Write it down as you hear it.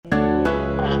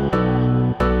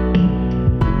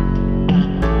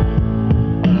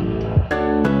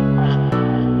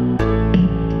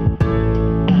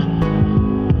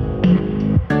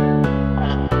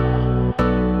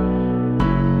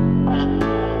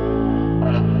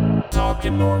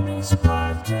Talking Normies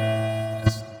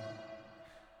podcast.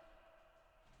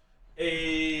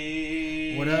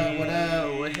 Hey. What up? What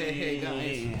up? Hey,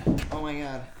 guys. Oh my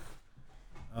god.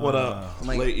 What up, Oh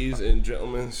my ladies and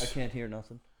gentlemen? I can't hear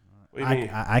nothing. What do you mean?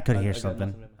 I could hear I got something.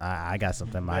 nothing. I got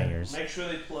something in my ears. Make sure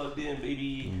they plugged in,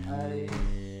 baby.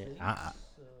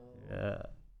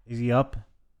 Is he up?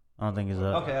 I don't think he's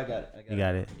up. Okay, I got it. You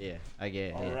got it. Yeah, I get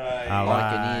it. All Yeah. right. All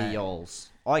I can right. hear y'alls.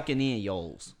 I can hear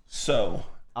y'alls. So,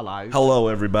 Hello. hello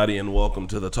everybody, and welcome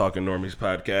to the Talking Normies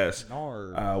podcast.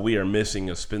 No. We are missing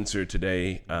a Spencer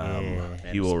today.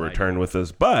 He will Spidey. return with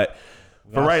us, but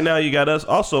for right now, you got us.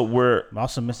 Also, I'm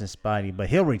also missing Spidey, but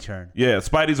he'll return.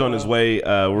 Spidey's on his way.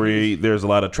 There's a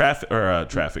lot of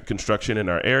traffic construction in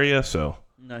our area, so.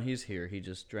 No, he's here. He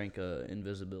just drank a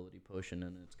invisibility potion,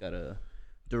 and it's got a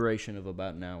duration of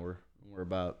about an hour. We're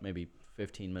about maybe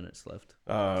 15 minutes left.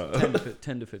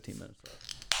 10 to 15 minutes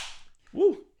left.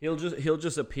 Woo. He'll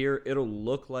just appear. It'll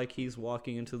look like he's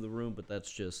walking into the room, but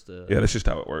that's just That's just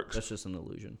how it works. that's just an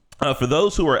illusion. For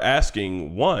those who are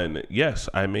asking, yes,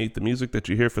 I made the music that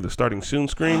you hear for the starting soon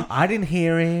screen. I didn't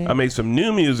hear it. I made some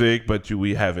new music, but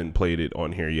we haven't played it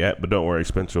on here yet. But don't worry,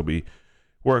 Spencer will be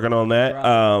working on that.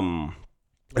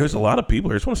 There's a lot of people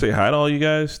here. I just want to say hi to all you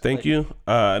guys. Thank you.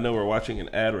 I know we're watching an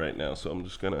ad right now, so I'm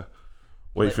just going to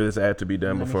wait for this ad to be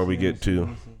done before we get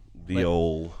to the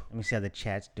old... Let me see how the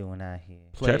chat's doing out here.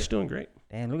 Chat's doing great.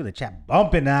 Damn, look at the chat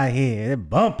bumping out here. They're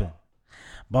bumping.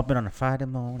 Bumping on a Friday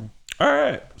morning. All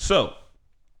right, so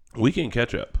weekend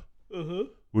catch up.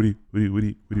 What do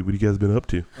you guys been up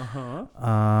to?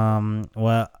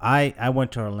 Well, I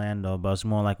went to Orlando, but it's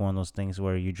more like one of those things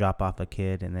where you drop off a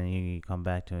kid and then you come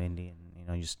back to Indy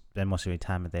and you spend most of your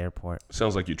time at the airport.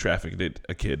 Sounds like you trafficked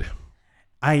a kid.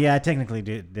 I technically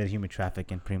did human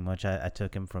trafficking pretty much. I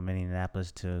took him from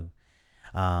Indianapolis to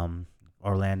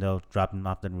Orlando, dropped him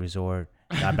off at the resort,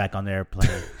 got back on the airplane.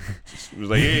 It was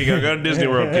like, here you go to Disney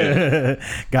World, kid.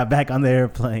 Got back on the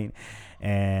airplane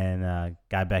and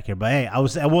got back here. But hey, I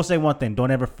will say one thing: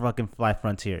 don't ever fucking fly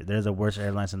Frontier. They're the worst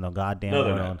airlines in the goddamn No,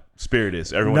 they're world. not. Spirit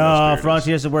is. Everyone knows No, Spirit is.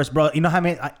 Frontier's the worst, bro. You know how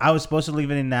many? I was supposed to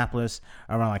leave in Indianapolis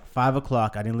around like 5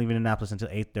 o'clock. I didn't leave in Indianapolis until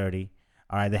 8:30.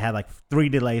 All right, they had like 3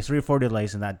 or 4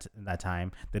 delays in that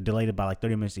time. They delayed it by like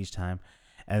 30 minutes each time,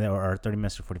 or 30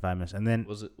 minutes or 45 minutes. And then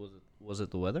Was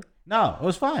it the weather? no, it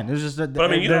was fine. It was just. But I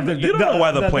mean, you don't know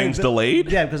why the plane's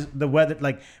delayed. Yeah, because the weather,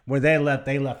 like where they left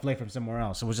late from somewhere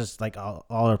else. It was just like all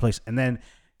over the place. And then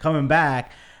coming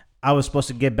back, I was supposed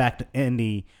to get back to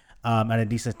Indy at a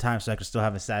decent time so I could still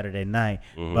have a Saturday night.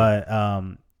 Mm-hmm.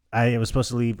 But I was supposed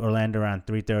to leave Orlando around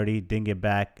 3:30. Didn't get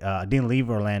back. Didn't leave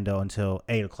Orlando until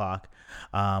 8 o'clock.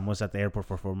 Was at the airport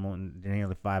for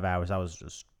nearly 5 hours. I was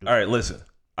just. All right, listen.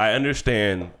 I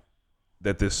understand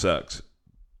that this sucks,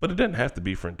 but it doesn't have to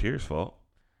be Frontier's fault.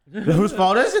 Whose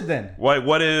fault is it then?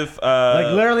 What if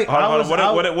Like, literally,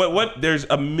 what there's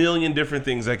a million different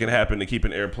things that can happen to keep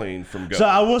an airplane from going. So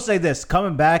I will say this: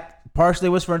 coming back, partially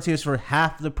was Frontier's. For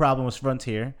half the problem was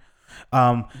Frontier,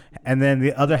 and then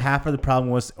the other half of the problem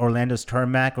was Orlando's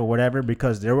tarmac or whatever,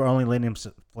 because they were only letting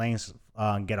planes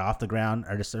get off the ground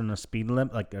at a certain speed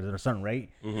limit, like at a certain rate.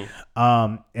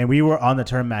 And we were on the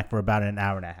tarmac for about an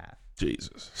hour and a half.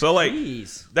 Jesus. So like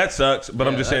Jeez. that sucks, but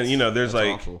I'm just saying, there's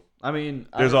like Awful. I mean,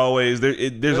 there's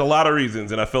a lot of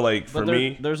reasons, and I feel like for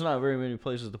me, there's not very many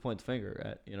places to point the finger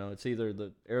at. It's either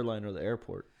the airline or the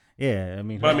airport. Yeah, I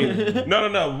mean, but I mean,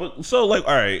 no. So like,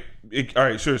 all right,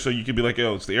 sure. So you could be like,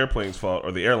 oh, it's the airplane's fault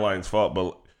or the airline's fault,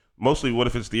 but mostly, what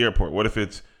if it's the airport? What if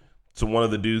it's one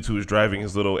of the dudes who was driving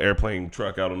his little airplane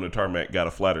truck out on the tarmac got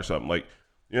a flat or something? Like,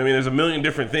 what I mean? There's a million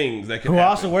different things that can who happen.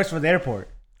 also works for the airport.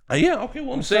 Yeah, okay.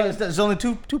 Well, I'm saying There's only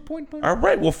two point. all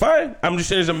right, well, fine. I'm just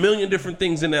saying there's a million different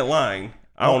things in that line.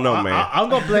 I don't know, man. I'm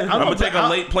gonna blame. I'm gonna take a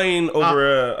late plane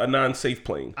over a non-safe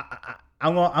plane.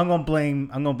 I'm gonna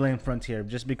blame Frontier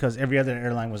just because every other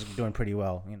airline was doing pretty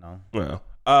well. Well,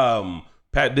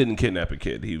 Pat didn't kidnap a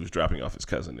kid. He was dropping off his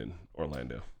cousin in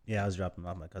Orlando. Yeah, I was dropping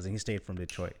off my cousin. He stayed from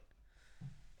Detroit.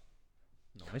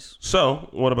 Nice. So,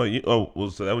 what about you? Oh,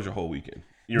 so that was your whole weekend.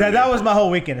 That was my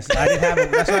whole weekend. I didn't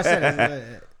have. That's what I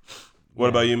said. What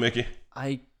about you, Mickey?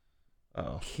 I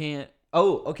can't.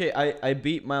 Oh, okay. I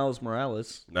beat Miles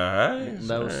Morales. Nice.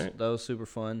 That was super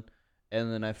fun.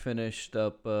 And then I finished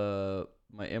up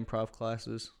my improv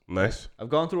classes. Nice. I've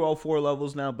gone through all 4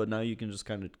 levels now, but now you can just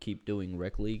kind of keep doing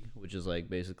Rec League, which is like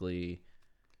basically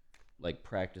like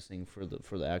practicing for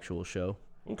the actual show.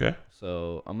 Okay.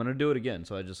 So I'm gonna do it again.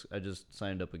 So I just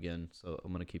signed up again. So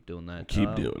I'm gonna keep doing that.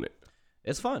 Keep doing it.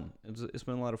 It's fun. It's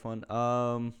been a lot of fun.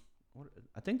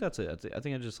 I think that's it. I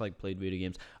think I just like played video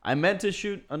games. I meant to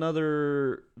shoot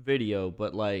another video,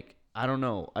 but like I don't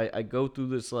know. I go through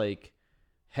this like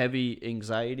heavy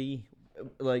anxiety.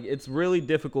 Like, it's really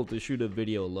difficult to shoot a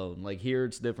video alone. Like, here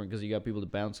it's different because you got people to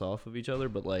bounce off of each other,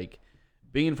 but like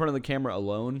being in front of the camera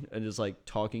alone and just like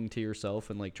talking to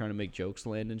yourself and like trying to make jokes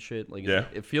land and shit, like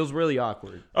it feels really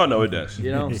awkward. Oh no, it does.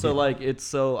 You know, so like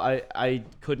I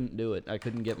couldn't do it. I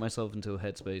couldn't get myself into a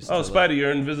headspace. Oh, Spidey,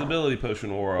 your invisibility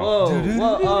potion wore off.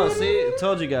 Whoa, see,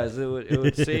 told you guys it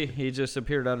would see, he just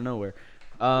appeared out of nowhere.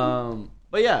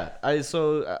 But yeah, I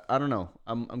don't know.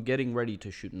 I'm getting ready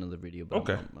to shoot another video, but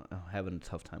okay. I'm having a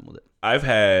tough time with it. I've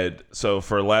had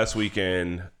for last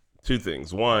weekend 2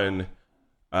 things. One,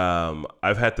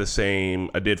 I've had the same.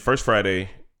 I did First Friday.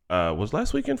 Was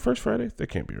last weekend First Friday? That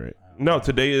can't be right. No,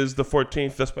 today is the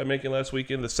 14th. Thus by making last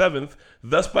weekend the 7th.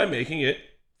 Thus by making it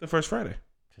the First Friday.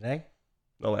 Today?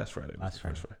 No, last Friday. Last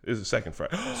Friday. This is the second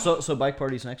Friday. So bike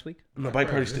party's next week? No, bike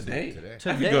party's today. Today.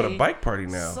 I could go to bike party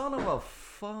now. Son of a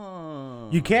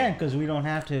fun. You can, because we don't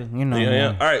have to, you know.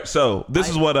 Yeah. All right, so this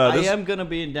is what I am gonna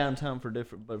be in downtown for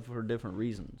different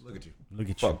reasons. Look at you.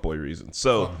 Fuckboy reasons.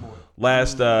 So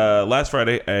last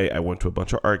Friday, I went to a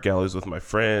bunch of art galleries with my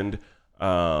friend,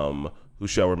 who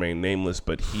shall remain nameless,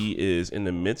 but he is in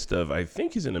the midst of, I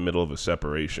think he's in the middle of a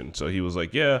separation. So he was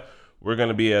like, "Yeah, we're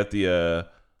gonna be at the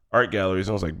art galleries."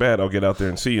 And I was like, "Bad, I'll get out there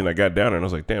and see you." And I got down there and I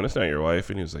was like, "Damn, that's not your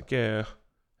wife." And he was like, "Yeah,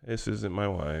 this isn't my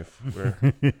wife. We're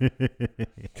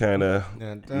kind of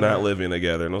not living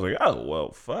together." And I was like, "Oh,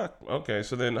 well, fuck. Okay."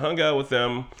 So then hung out with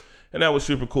them, and that was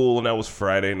super cool. And that was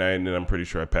Friday night, and then I'm pretty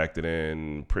sure I packed it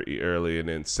in pretty early. And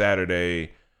then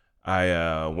Saturday,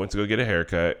 I went to go get a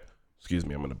haircut. Excuse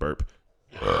me, I'm going to burp.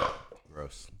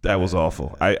 Gross. That was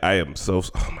awful. I am so,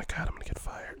 oh my God, I'm going to get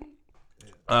fired.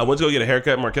 I went to go get a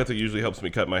haircut. Marquetta usually helps me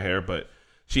cut my hair, but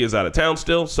she is out of town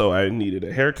still, so I needed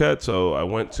a haircut. So I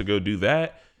went to go do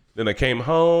that. Then I came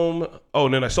home. Oh,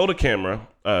 and then I sold a camera.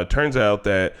 Turns out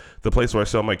that the place where I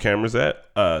sell my cameras at,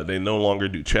 they no longer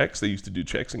do checks. They used to do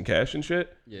checks and cash and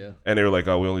shit. Yeah. And they were like,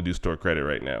 "Oh, we only do store credit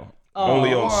right now.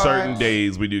 Only on certain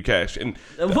days we do cash." And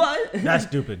what? That's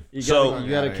stupid. You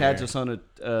gotta catch us on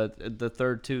the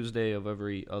third Tuesday of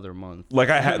every other month. like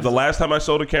I had the last time I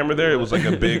sold a camera there, it was like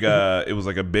a big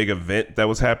event that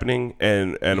was happening,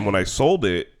 and when I sold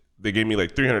it, they gave me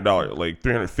like $300, like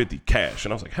 $350 cash,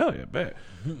 and I was like, hell yeah, bet.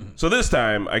 So this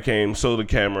time I sold the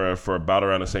camera for about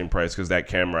around the same price, because that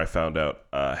camera I found out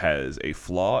has a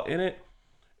flaw in it.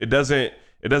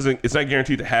 It's not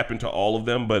guaranteed to happen to all of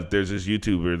them, but there's this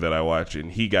YouTuber that I watch,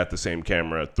 and he got the same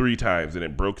camera 3 times, and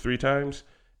it broke 3 times.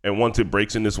 And once it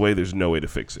breaks in this way, there's no way to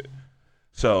fix it.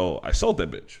 So I sold that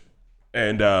bitch.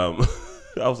 And I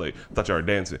was like, I thought y'all were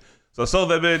dancing. So I sold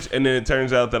that bitch, and then it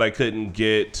turns out that I couldn't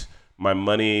get my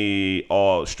money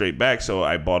all straight back, so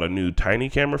I bought a new tiny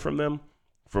camera from them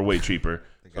for way cheaper.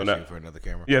 They got you for another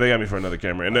camera. Yeah, they got me for another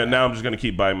camera. And then now I'm just going to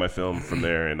keep buying my film from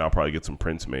there, and I'll probably get some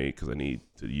prints made because I need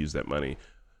to use that money.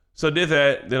 So I did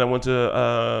that. Then I went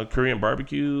to Korean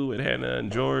barbecue at Hannah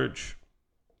and George.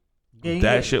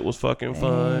 That shit was fucking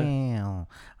fun. Damn.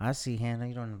 I see, Hannah.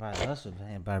 You don't invite us to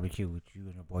barbecue with you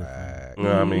and your boyfriend.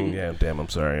 No, I mean, yeah, damn, I'm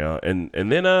sorry, y'all. And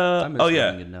then, I miss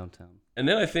living in downtown. And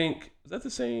then I think, is that the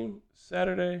same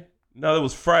Saturday? No, that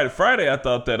was Friday. Friday, I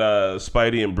thought that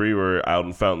Spidey and Bree were out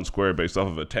in Fountain Square based off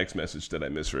of a text message that I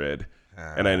misread.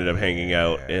 And I ended up hanging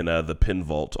out in the Pin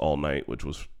Vault all night, which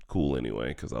was cool anyway,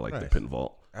 because I like the Pin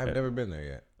Vault. I've never been there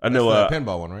yet. I know the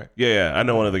pinball one, right? Yeah, I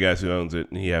know one of the guys who owns it,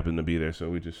 and he happened to be there, so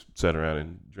we just sat around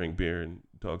and drank beer and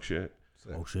talk shit.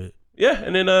 Oh shit. Yeah,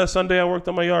 and then Sunday I worked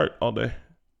on my yard all day.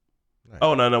 Nice.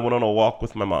 Oh, and I went on a walk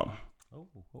with my mom. Oh.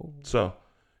 So,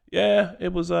 yeah,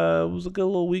 it was a good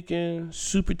little weekend,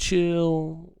 super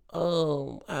chill.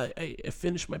 I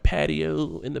finished my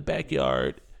patio in the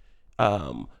backyard.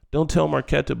 Don't tell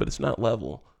Marquetta, but it's not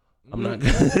level. I'm not.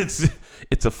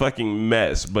 It's a fucking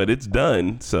mess, but it's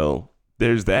done. So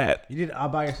there's that. You did it all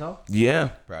by yourself? Yeah.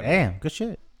 Damn, good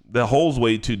shit. The hole's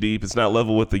way too deep. It's not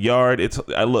level with the yard.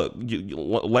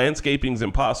 Landscaping's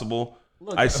impossible.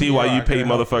 Look, I see why you pay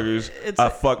motherfuckers a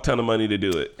fuck ton of money to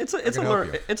do it. It's a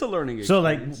learning experience. So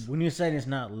like when you're saying it's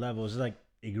not level, is it like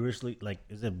rigorously, like,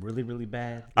 is it really, really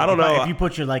bad? I don't know. If you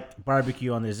put your like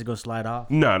barbecue on there, is it gonna slide off?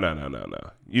 No.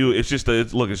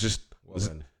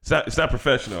 It's not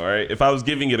professional, all right? If I was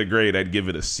giving it a grade, I'd give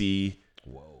it a C.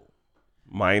 Whoa.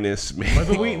 Minus.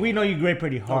 But we know you grade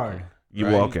pretty hard.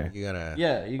 Okay. You gotta.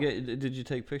 Yeah, did you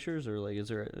take pictures or like is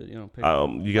there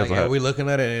pictures? You guys Are we looking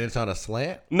at it and it's on a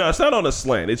slant? No, it's not on a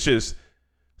slant. It's just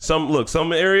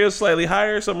some areas slightly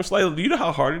higher, some are slightly. Do you know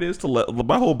how hard it is to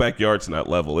my whole backyard's not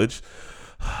level. It's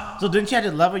So didn't you have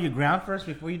to level your ground first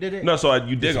before you did it? No, so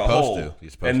you dig a supposed hole, to.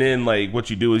 You're supposed and then like what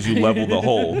you do is you level the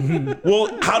hole.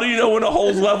 Well, how do you know when a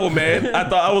hole's level, man?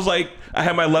 I was like, I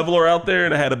had my leveler out there,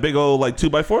 and I had a big old like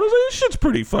 2x4. I was like, this shit's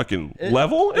pretty fucking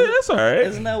level. It's all right.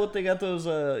 Isn't that what they got those?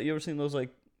 You ever seen those like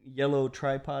yellow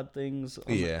tripod things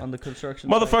on the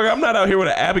construction Motherfucker, site? I'm not out here with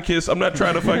an abacus. I'm not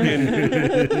trying to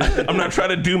fucking. I'm not trying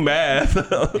to do math.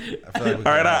 All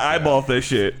right, I eyeball this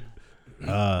shit.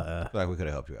 I feel like we could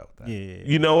have helped you out with that. Yeah.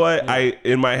 You know what?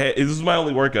 In my head, this is my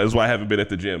only workout. This is why I haven't been at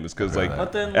the gym. It's because like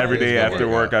But then, every like, day It's after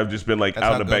no work, workout. I've just been like That's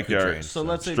out in how the Goku backyard, trains. So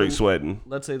let's say straight sweating.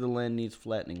 Let's say the land needs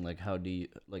flattening. Like how do you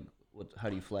how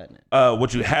do you flatten it?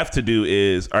 What you have to do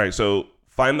is, all right, so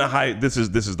find the high. This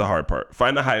is the hard part.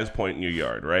 Find the highest point in your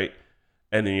yard, right?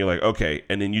 And then you're like, okay,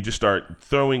 and then you just start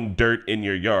throwing dirt in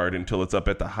your yard until it's up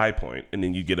at the high point, and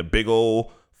then you get a big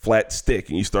old flat stick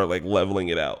and you start like leveling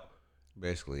it out.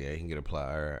 Basically, yeah, you can get a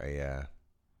plier.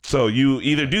 So you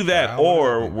either do that I don't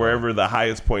or know. wherever the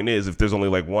highest point is, if there's only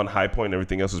like one high point,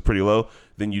 everything else is pretty low,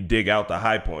 then you dig out the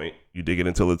high point, you dig it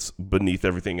until it's beneath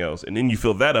everything else, and then you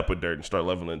fill that up with dirt and start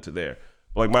leveling it to there.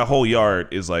 But like my whole yard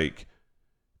is like,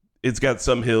 it's got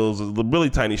some hills, really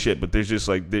tiny shit, but there's just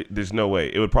like, there's no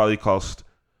way. It would probably cost,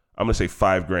 I'm going to say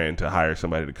 $5,000 to hire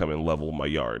somebody to come and level my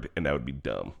yard, and that would be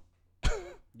dumb.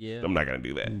 Yeah. I'm not going to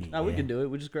do that. No, we can do it.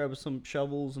 We just grab some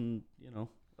shovels and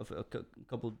a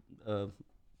couple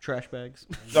trash bags.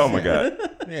 Oh my God.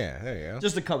 Yeah, there you go.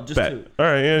 Just a couple, just Bet. two. All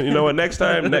right, yeah, you know what? Next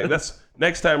time,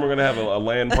 next time we're gonna have a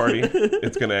land party.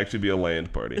 It's gonna actually be a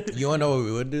land party. You want to know what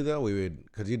we would do though? We would,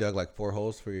 because you dug like 4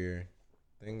 holes for your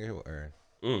thing, or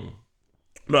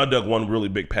No, I dug one really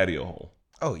big patio hole.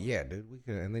 oh yeah, dude, we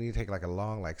could, and then you take like a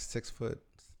long, like 6 foot,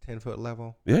 10 foot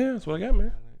level. Yeah, that's what I got,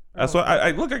 man. That's what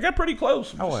I look. I got pretty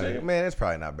close. I want it, man. It's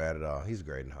probably not bad at all. He's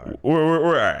grading hard. We're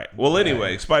all right. Well,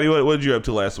 anyway, Spidey, what did you up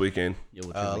to last weekend? Yeah,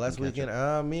 we'll try to make Last them catch weekend,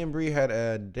 up. me and Bree had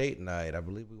a date night. I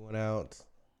believe we went out.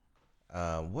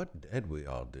 What did we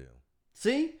all do?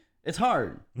 See, it's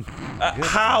hard.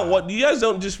 How? What? You guys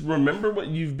don't just remember what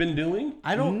you've been doing?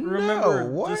 I don't remember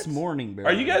what? this morning, Barry.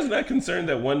 Are you guys not concerned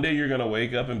that one day you're gonna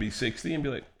wake up and be 60 and be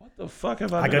like, what the fuck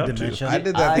have I been got up dementia. I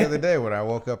did that the other day when I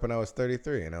woke up and I was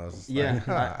 33, and I was just Yeah, like,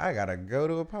 huh, I gotta go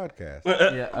to a podcast.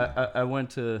 Yeah, I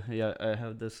went to. Yeah, I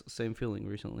have this same feeling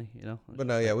recently. But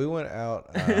no, yeah, we went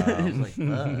out. It's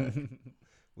like,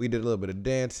 We did a little bit of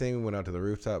dancing. We went out to the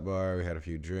rooftop bar. We had a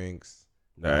few drinks.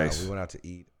 Nice. We went out to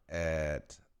eat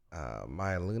at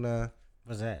Maya Luna.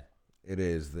 What's that? It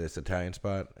is this Italian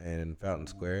spot in Fountain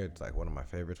Square. It's like one of my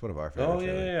favorites. One of our favorites. Oh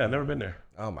really. yeah. I've never been there.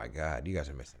 Oh my God, you guys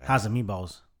are missing out. How's the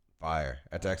meatballs? Fire.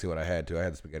 That's actually what I had too. I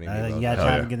had the spaghetti meatballs. Yeah, Hell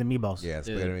try yeah. to get the meatballs. Yeah,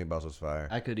 spaghetti meatballs was fire.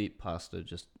 I could eat pasta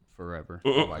just forever.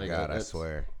 Oh my Like, God, I that's-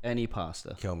 swear. Any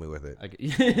pasta. Kill me with it. I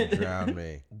could, Drown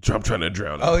me. I'm trying to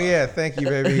drown. Oh yeah, thank you,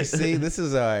 baby. See, this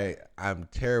is I'm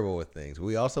terrible with things.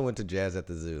 We also went to Jazz at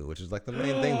the Zoo, which is like the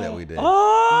main thing that we did.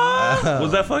 Oh,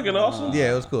 was that fucking awesome?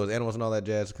 Yeah, it was cool. It was animals and all that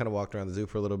jazz. Kind of walked around the zoo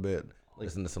for a little bit,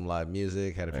 listened to some live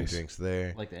music, had a few drinks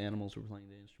there. like the animals were playing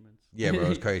the instruments. Yeah, bro, it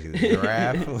was crazy. The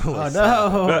giraffe. Oh was-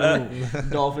 no!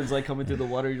 Dolphins like coming through the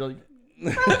water. You're like,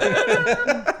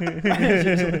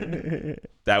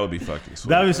 That would be fucking sweet.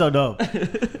 That'd be so dope.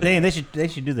 Dang, they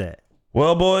should do that.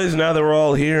 Well, boys, now that we're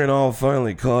all here and all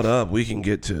finally caught up, we can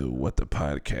get to what the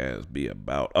podcast be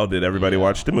about. Oh, did everybody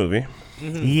watch the movie?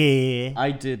 Yeah.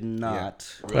 I did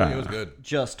not Really, it was good.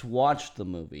 just watch the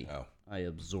movie. Oh. I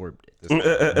absorbed it.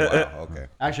 Wow, okay.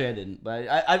 Actually, I didn't. But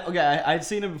I'd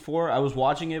seen it before. I was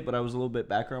watching it, but I was a little bit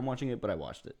background watching it. But I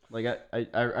watched it. Like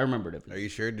I remembered it. Are you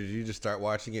sure? Did you just start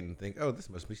watching it and think, oh, this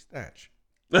must be Snatch?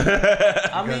 I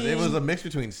Because it mean, was a mix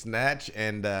between Snatch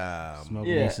and Smoke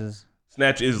Yeah. Aces.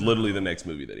 Snatch is literally the next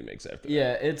movie that he makes after.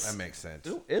 yeah, it's. that makes sense.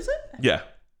 Is it? Yeah.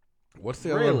 What's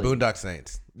the other one? Really? Boondock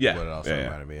Saints. Yeah. What it also Yeah.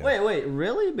 reminded me of. Wait,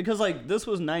 really? Because like this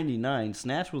was 99.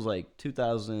 Snatch was like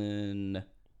 2000.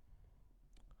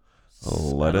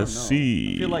 Let us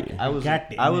see. I feel like I was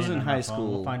Got it, I was man, in on my high phone.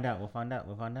 school. We'll find out. We'll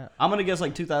find out. I'm gonna guess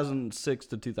like 2006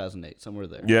 to 2008, somewhere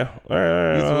there. Yeah. All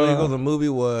right. It's illegal. The movie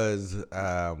was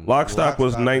Lock, Stock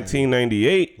was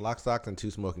 1998. Lock, Stock, and Two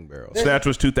Smoking Barrels. Snatch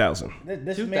was 2000.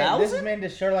 This 2000? man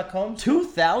did Sherlock Holmes.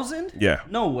 2000? Yeah.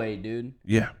 No way, dude.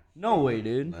 Yeah. No way,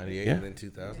 dude. 98 Yeah. and then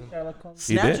 2000. Sherlock Holmes.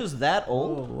 He Snatch did. is that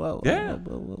old? Whoa. Yeah.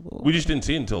 We just didn't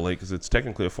see it until late because it's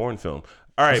technically a foreign film.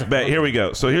 All right, bet. Here we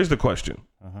go. So here's the question.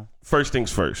 First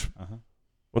things first.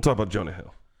 We'll talk about Jonah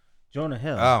Hill. Jonah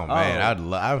Hill. Oh man,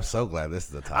 I'm so glad this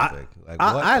is the topic. Like,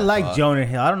 I the like fuck? Jonah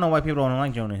Hill. I don't know why people don't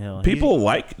like Jonah Hill. People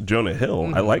like Jonah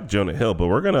Hill. I like Jonah Hill, but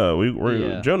we're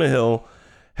Yeah. Jonah Hill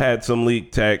had some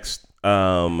leaked text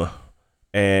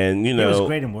And He was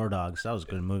great in War Dogs. That was a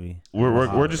good movie.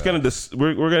 we're just gonna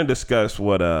we're gonna discuss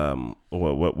what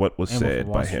was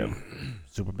said by him.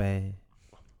 Super bad.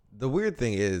 The weird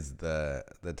thing is the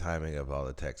timing of all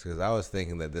the texts, because I was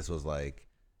thinking that this was like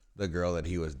the girl that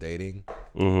he was dating.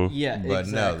 Mm-hmm. Yeah, But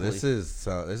exactly. no, this is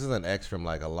an ex from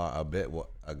like a bit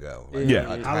ago. Like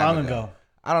Yeah. a How time long ago?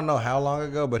 I don't know how long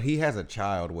ago, but he has a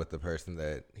child with the person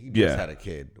that he just had a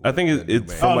kid. I with think the new it's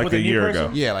man. from with like the a new year person?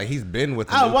 ago. Yeah, like he's been with.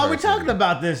 The Oh, new why are we person. talking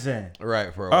about this then?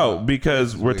 Right for a while. Oh,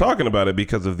 because we're weird. talking about it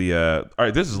because of the. All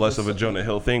right, this is less of a Jonah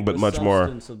Hill thing, but The much more.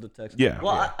 substance of the text. Yeah.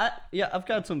 Well, I've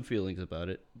got some feelings about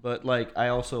it, but like I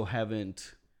also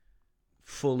haven't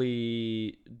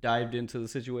fully dived into the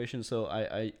situation, so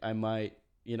I might,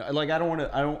 like I don't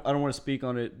want to speak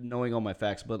on it knowing all my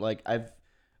facts, but like I've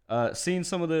seen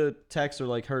some of the texts or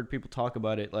like heard people talk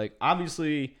about it. Like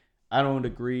obviously I don't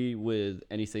agree with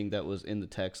anything that was in the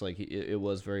text. Like it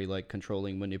was very like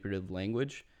controlling, manipulative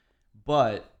language,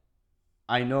 but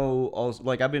I know also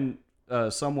like I've been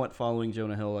somewhat following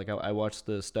Jonah Hill. Like I watched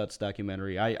the Stutz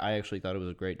documentary. I actually thought it was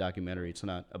a great documentary. It's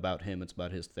not about him. It's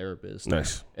about his therapist.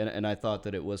 Nice. And I thought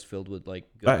that it was filled with like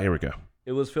good, Here we go.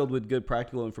 it was filled with good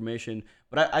practical information.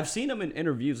 But I've seen him in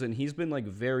interviews, and he's been like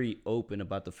very open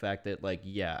about the fact that like,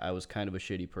 yeah, I was kind of a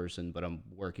shitty person, but I'm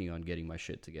working on getting my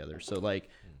shit together. So like,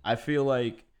 I feel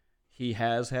like he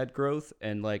has had growth,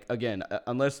 and like again,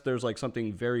 unless there's like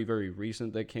something very very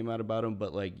recent that came out about him,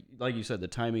 but like you said, the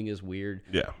timing is weird.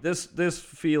 Yeah. This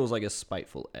feels like a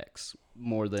spiteful ex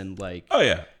more than like. Oh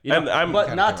yeah, And I'm but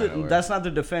kinda not coming to. nowhere. That's not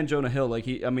to defend Jonah Hill. Like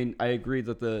I mean, I agree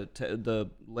that the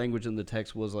language in the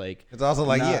text was like. It's also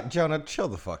like, not- yeah, Jonah, chill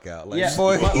the fuck out. Like, Yeah.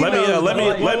 boy, Let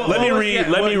let me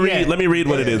read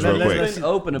what it is real quick. He's been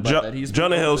open about that. He's been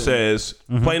Jonah Hill open. says,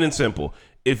 plain and simple,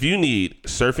 if you need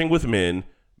surfing with men,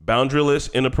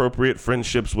 boundaryless, inappropriate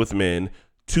friendships with men,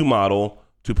 to model,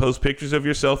 to post pictures of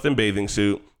yourself in bathing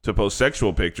suit, to post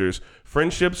sexual pictures,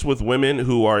 friendships with women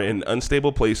who are in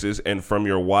unstable places, and from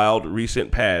your wild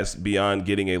recent past beyond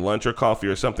getting a lunch or coffee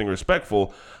or something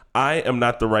respectful, I am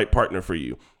not the right partner for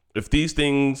you. If these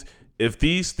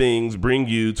things bring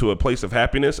you to a place of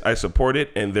happiness, I support it,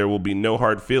 and there will be no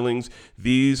hard feelings.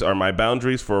 These are my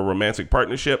boundaries for a romantic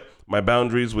partnership, my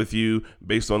boundaries with you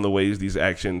based on the ways these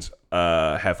actions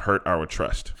have hurt our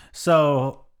trust.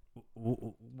 So,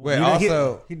 Wait,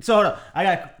 also- so hold up.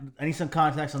 I need some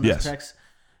context on this Yes. text.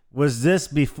 Was this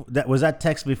before? Was that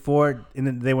text before?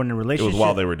 They were in a It relationship. was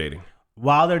while they were dating.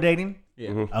 While they're dating.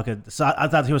 Yeah. Okay, so I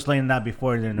thought he was explaining that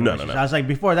before they're in a No, relationship. no. I was like,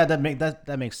 before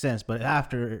that makes sense, but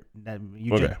after that,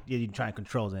 you Okay. you try and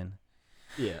control then.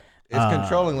 Yeah. it's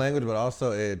controlling language, but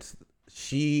also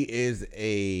she is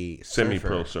a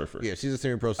Semi-pro surfer. Yeah, she's a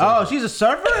semi-pro surfer. Oh, she's a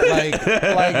surfer. like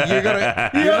you're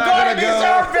not gonna be go.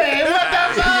 surfing.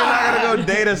 What the You're not gonna go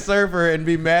date a surfer and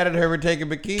be mad at her for taking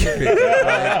bikini pictures.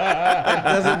 That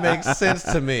doesn't make sense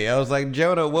to me. I was like,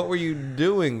 Jonah, what were you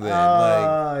doing then?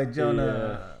 Like,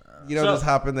 Jonah. you don't So- just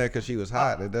hop in there because she was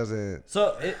hot. It doesn't.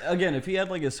 So again, if he had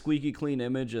like a squeaky clean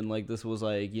image and like this was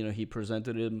like he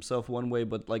presented himself one way,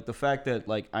 but like the fact that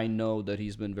like I know that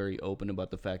he's been very open about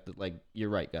the fact that like you're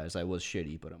right, guys, I was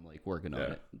shitty, but I'm like working on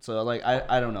it. So like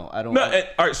I don't know. I don't. No,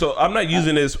 all right. So I'm not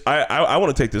using this. I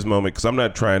want to take this moment because I'm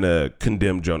not trying to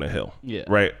condemn Jonah Hill. Yeah.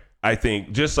 Right. I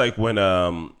think just like when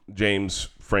James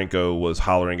Franco was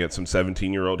hollering at some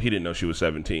 17-year-old, he didn't know she was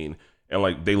 17, and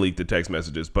like they leaked the text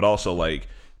messages. But also like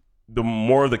the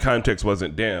more the context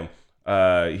wasn't damn,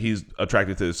 he's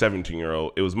attracted to the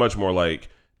 17-year-old. It was much more like,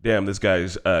 damn, this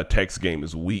guy's text game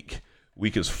is weak.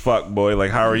 Weak as fuck, boy.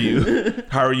 Like, how are you?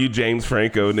 How are you, James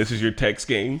Franco? And this is your text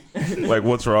game? Like,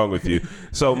 what's wrong with you?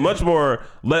 So much more.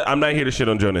 I'm not here to shit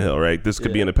on Jonah Hill, right? This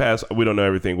could be in the past. We don't know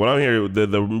everything. What I'm here,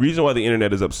 the reason why the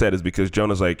internet is upset is because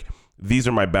Jonah's like, these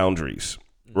are my boundaries,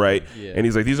 right? Yeah. And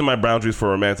he's like, these are my boundaries for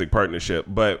a romantic partnership.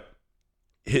 But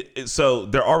so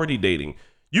they're already dating.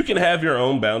 You can have your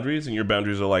own boundaries, and your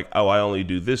boundaries are like, oh, I only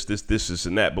do this,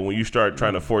 and that. But when you start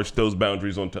trying to force those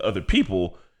boundaries onto other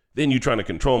people, then you're trying to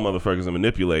control motherfuckers and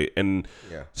manipulate. And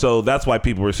so that's why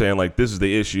people were saying, like, this is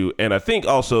the issue. And I think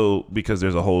also because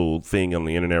there's a whole thing on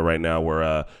the internet right now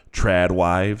where trad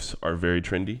wives are very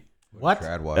trendy. What?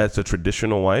 Trad wife. That's a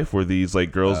traditional wife where these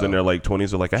like girls in their like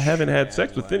 20s are like, I haven't had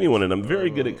sex with anyone and I'm very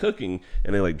good at cooking.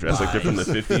 And they like dress like they're from the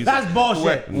 50s. That's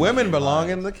bullshit. Women belong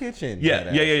in the kitchen. Yeah.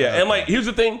 And like, here's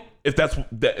the thing: if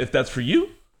that's for you,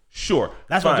 sure,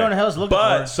 That's what fine. Jonah Hill's looking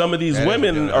but for. some of these That is what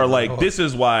women Jonah are Hill's like,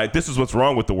 looking this is what's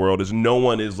wrong with the world is no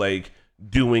one is like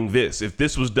doing this. If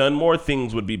this was done more,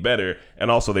 things would be better. And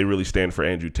also, they really stand for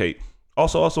Andrew Tate.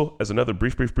 Also, as another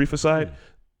brief aside.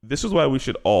 This is why we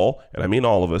should all, and I mean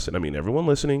all of us, and I mean everyone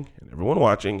listening, and everyone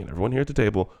watching, and everyone here at the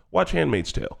table, watch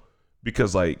Handmaid's Tale.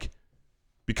 because at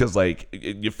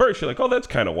first you're like, oh, that's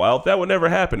kind of wild. That would never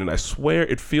happen. And I swear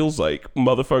it feels like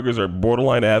motherfuckers are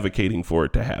borderline advocating for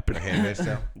it to happen. Handmaid's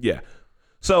Tale? Yeah.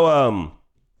 So,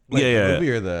 Like yeah. the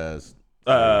movie or the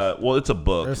Well, it's a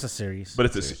book. It's a series. But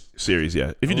it's a series,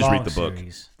 yeah. If you just read the book.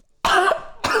 Series.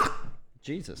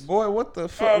 Jesus. boy, what the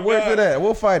fuck? Where's it at?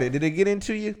 We'll fight it. Did it get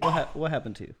into you? What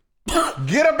happened to you?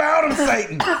 Get about him,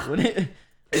 Satan! What did-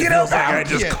 It feels like I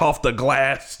just coughed a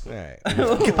glass. All right.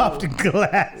 Off the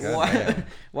glass.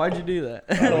 Why'd you do that?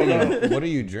 I don't know. What are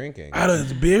you drinking? Out of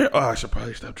the beer? Oh, I should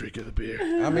probably stop drinking the beer.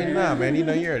 I mean, nah, man. You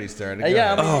know you're already starting to go.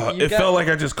 Yeah, I mean, Oh, you it got- felt like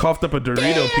I just coughed up a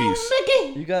Dorito piece.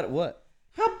 You got what?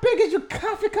 How big is your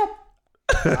coffee cup?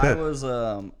 I was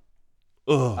Ugh.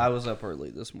 I was up early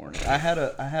this morning. I had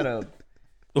a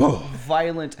Ugh.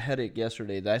 violent headache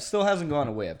yesterday that still hasn't gone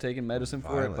away. I've taken medicine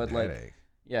for it, but like, Headache.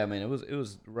 yeah, I mean, it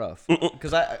was rough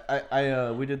because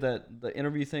we did the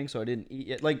interview thing, so I didn't eat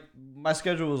yet. Like my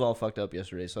schedule was all fucked up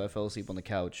yesterday, so I fell asleep on the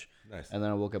couch, Nice. and then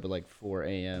I woke up at like 4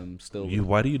 a.m. Still,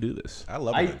 Why do you do this? I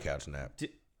love a good couch nap. It's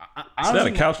not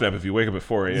a couch nap if you wake up at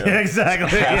 4 a.m. Yeah,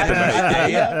 exactly.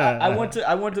 I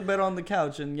went to bed on the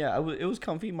couch, and yeah, it was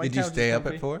comfy. My Did you couch stay is up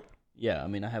comfy. at 4? Yeah, I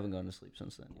mean, I haven't gone to sleep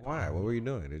since then. Why? What were you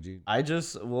doing? Did you? I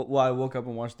just I woke up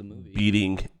and watched the movie.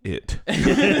 Beating it.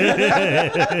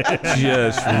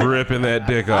 Just ripping that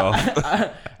dick off.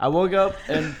 I woke up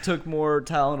and took more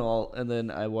Tylenol, and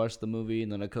then I watched the movie,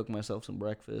 and then I cooked myself some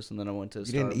breakfast, and then I went to You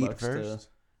Starbucks didn't eat to first?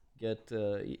 get.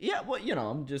 Yeah, well,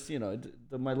 I'm just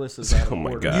my list is out of Oh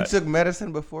my order. God. You took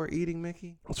medicine before eating,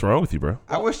 Mickey? What's wrong with you, bro?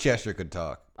 I wish Chester could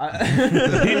talk. He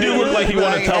do look like he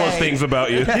want to tell us things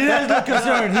about you. He does look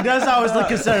concerned. He does always look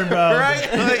concerned, bro. Right?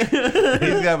 Like,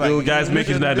 he's got Dude, guys,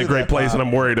 Mickey's not in a great place, and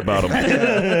I'm worried about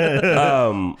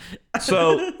him.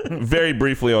 So very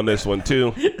briefly on this one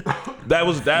too, that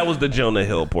was the Jonah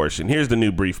Hill portion. Here's the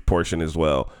new brief portion as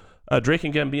well. Drake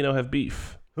and Gambino have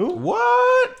beef.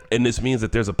 What? And this means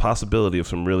that there's a possibility of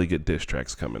some really good diss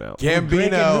tracks coming out.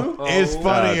 Gambino is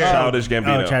funnier. Childish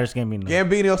Gambino. Oh, Childish Gambino.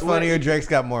 Gambino's funnier. Drake's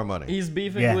got more money. He's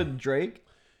beefing Yeah. with Drake.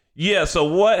 Yeah, so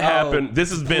what happened? This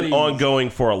has been please. ongoing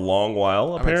for a long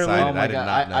while, apparently. excited. Oh my I did god!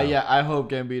 not know. I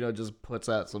hope Gambino just puts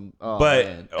out some. Oh, But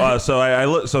man. so I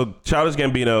look. So Childish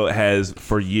Gambino has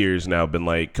for years now been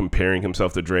like comparing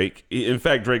himself to Drake. In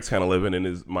fact, Drake's kind of living in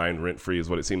his mind rent free, is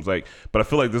what it seems like. But I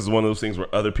feel like this is one of those things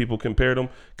where other people compared them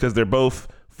because they're both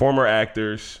former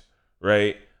actors,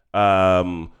 right?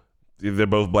 They're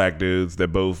both black dudes. They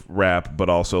both rap, but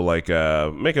also like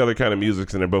make other kind of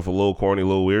music, and they're both a little corny, a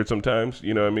little weird sometimes.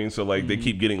 You know what I mean? So like they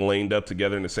keep getting laned up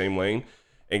together in the same lane.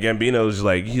 And Gambino's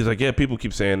like, he's like, yeah, people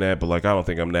keep saying that, but like I don't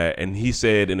think I'm that. And he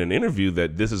said in an interview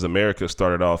that This Is America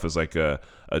started off as like a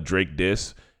Drake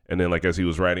diss, and then like as he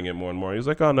was writing it more and more, he was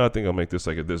like, oh no, I think I'll make this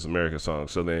like a This Is America song.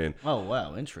 So then Oh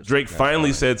wow, interesting. Drake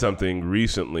finally said something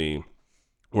recently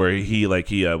where he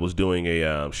was doing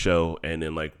a show, and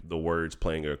then like the words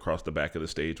playing across the back of the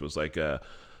stage was like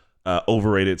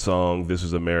overrated song, This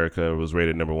Is America was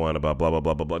rated #1 about blah blah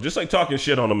blah blah blah, just like talking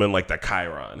shit on him in like the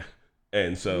Chiron.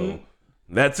 And so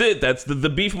that's it. That's the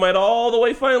beef might all the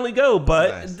way finally go,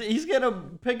 but He's gonna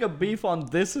pick a beef on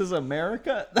This Is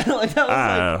America. Like that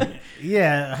was like.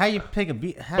 Yeah, how you pick a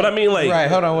beat? but I mean like Right,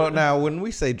 hold on. Well, now, when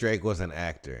we say Drake was an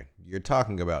actor, you're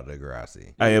talking about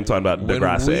Degrassi. I am talking about When we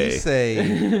Degrassi.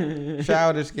 say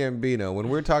Childish Gambino, when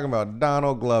we're talking about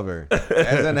Donald Glover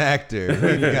as an actor,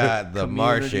 we've got The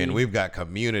Martian, we've got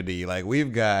Community, like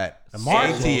we've got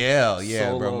Martian. ATL.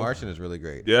 Yeah, bro, Solo. Martian is really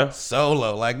great. Yeah.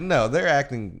 Solo, like no, their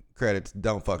acting credits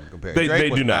don't fucking compare. They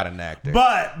Drake was do not. an actor.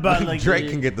 But like Drake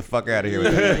can get the fuck out of here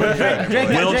with that.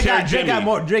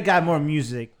 Drake got more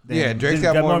music. Yeah, Drake's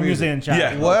got more music. than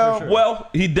Childish. Yeah. Well,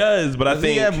 he does, but I Does he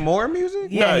think have more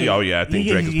music? I think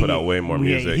Drake has put out way more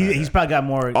music. He's probably got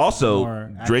more. Also,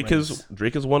 more Drake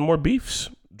accolades. has won more beefs.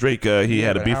 Drake, he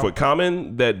had a but beef how- with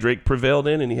Common that Drake prevailed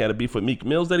in, and he had a beef with Meek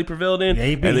Mills that he prevailed in, Yeah,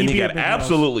 he beat- and then he he beat got Meek Mills.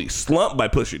 absolutely slumped by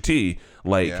Pusha T.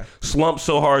 Like Yeah. slumped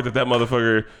so hard that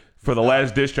motherfucker for the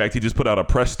last diss track he just put out a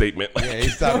press statement. Yeah, he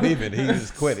stopped beefing. He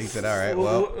just quit. He said, "All right,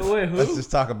 well, Wait, who? let's just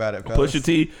talk about it, fellas." Pusha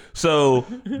T. So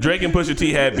Drake and Pusha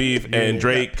T had beef, and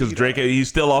Drake, because Drake, he's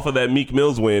still off of that Meek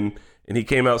Mills win, and he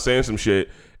came out saying some shit,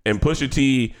 and Pusha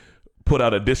T put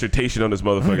out a dissertation on this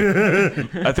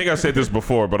motherfucker. I think I said this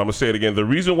before, but I'm gonna say it again. The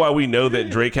reason why we know that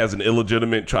Drake has an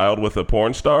illegitimate child with a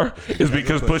porn star is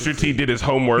because Pusha T did his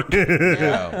homework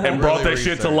and brought that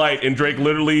shit to light. And Drake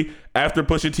literally, after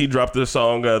Pusha T dropped the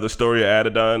song, the story of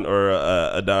Adidon or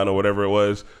Adon or whatever it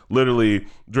was, literally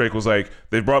Drake was like,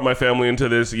 "They brought my family into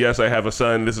this. Yes, I have a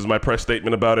son. This is my press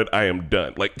statement about it. I am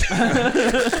done." Like,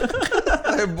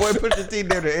 Boy, put the T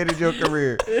down to end your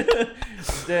career.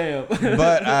 Damn.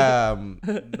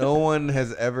 But no one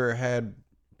has ever had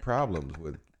problems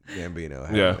with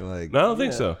Gambino. Yeah. Like, No, I don't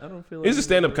think so. I don't feel like He's a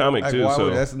stand-up comic like, too. why So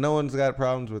would, that's no one's got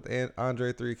problems with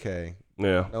Andre 3K.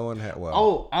 yeah. No one had. Well,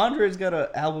 Oh, Andre's got an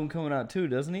album coming out too,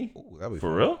 doesn't he? ooh, that'd be For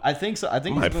fun. real? I think so. I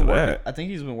think I'm he's hyped been for working. that. I think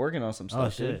he's been working on some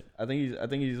stuff. Too. shit. I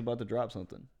think he's about to drop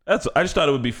something. I just thought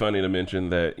it would be funny to mention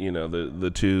that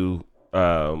the two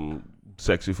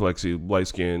sexy flexy light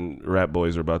skinned rap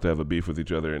boys are about to have a beef with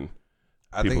each other, and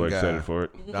I people are think excited for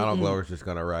it. Donald Glover's just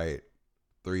gonna write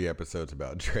 3 episodes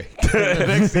about Drake.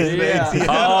 Next season, Yeah. ATL.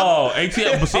 Oh,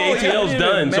 ATL, but see, Oh, yeah, ATL's I didn't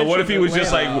done. even So what if he was mention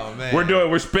just like, Atlanta. Oh, man.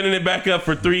 we're spinning it back up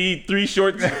for three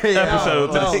short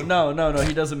episodes? No.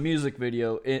 He does a music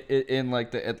video in like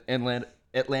the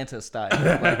Atlanta style.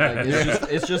 Like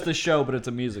it's just a show, but it's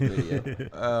a music video.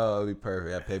 Oh, it'd be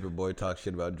perfect. That Paperboy talk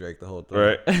shit about Drake the whole thing.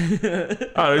 Right?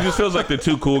 It just feels like the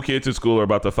two cool kids at school are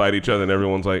about to fight each other, and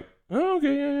everyone's like, oh,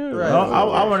 okay, yeah. Right.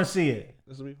 I want to see it.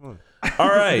 This will be fun. All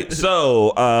right,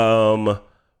 so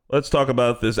let's talk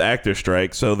about this actor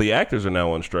strike. So the actors are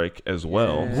now on strike as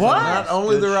well. What? Not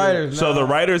only the writers. So the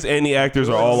writers and the actors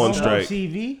are all on No more strike.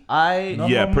 TV.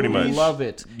 Yeah, pretty much. love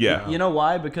it. Yeah. You know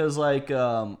why? Because like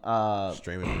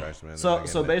streaming price, man.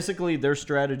 So basically their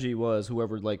strategy was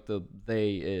whoever like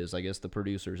they is, I guess the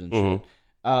producers and shit.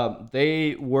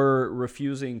 They were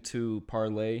refusing to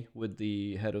parlay with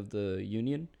the head of the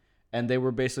union, and they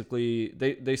were basically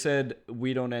they said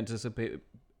we don't anticipate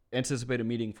a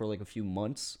meeting for like a few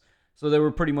months. So they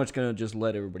were pretty much gonna just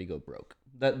let everybody go broke.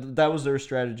 That was their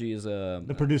strategy. Is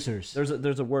The producers.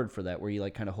 there's a word for that where you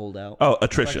like kind of hold out. Oh,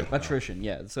 attrition. Attrition,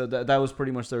 yeah. So that was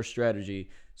pretty much their strategy.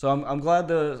 So I'm glad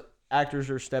the actors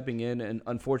are stepping in, and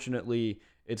unfortunately,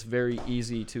 it's very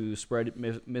easy to spread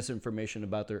misinformation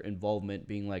about their involvement,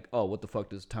 being like, "Oh, what the fuck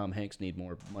does Tom Hanks need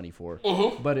more money for?"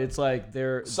 But it's like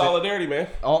Solidarity, man.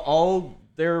 all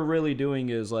they're really doing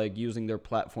is like using their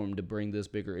platform to bring this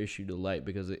bigger issue to light,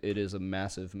 because it is a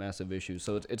massive issue.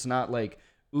 So it's not like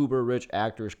uber rich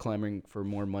actors clamoring for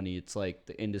more money. It's like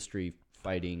the industry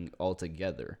fighting all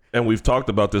together. And we've talked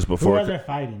about this Who before. are they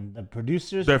fighting? The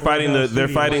producers. They're or fighting the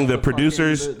studios?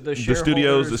 producers, the the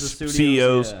studios, the shareholders, the CEOs.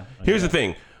 studios, yeah. Here's the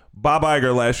thing: Bob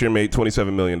Iger last year made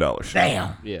 $27 million.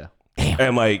 Damn. Yeah.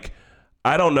 And like,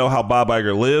 I don't know how Bob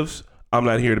Iger lives. I'm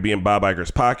not here to be in Bob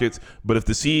Iger's pockets, but if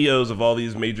the CEOs of all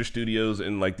these major studios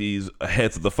and like these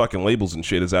heads of the fucking labels and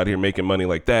shit is out here making money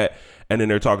like that, and then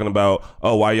they're talking about,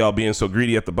 oh, why y'all being so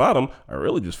greedy at the bottom, I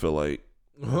really just feel like,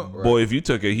 boy, if you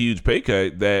took a huge pay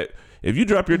cut, that if you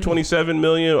drop your 27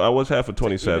 million, I was half of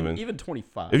 27. Even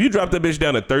 25. If you drop that bitch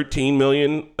down to 13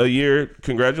 million a year,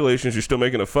 congratulations, you're still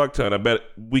making a fuck ton. I bet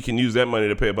we can use that money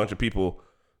to pay a bunch of people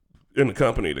in the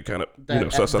company to kind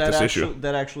of suss out this issue.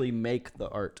 That actually make the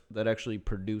art, that actually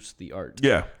produce the art.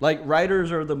 Yeah. Like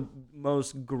writers are the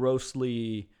most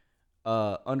grossly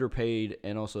underpaid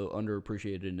and also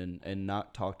underappreciated and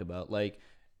not talked about. Like,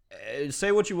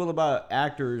 say what you will about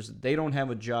actors, they don't have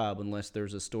a job unless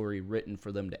there's a story written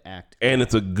for them to act. And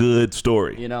it's a good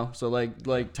story. You know, so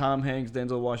like Tom Hanks,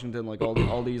 Denzel Washington, like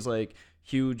all these like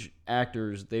huge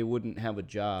actors, they wouldn't have a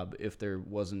job if there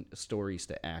wasn't stories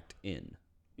to act in.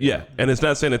 Yeah, and it's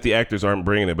not saying that the actors aren't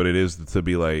bringing it, but it is to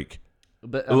be like,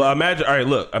 But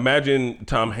imagine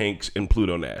Tom Hanks in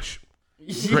Pluto Nash.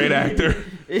 Great actor,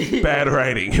 bad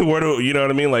writing. You know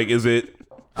what I mean? Like, is it?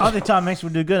 I don't think Tom Hanks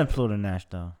would do good in Pluto Nash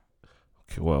though.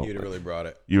 Well, You'd have really brought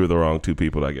it. you were the wrong two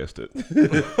people that guessed it.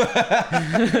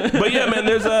 But yeah, man,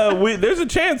 there's a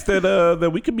chance that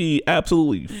we could be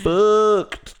absolutely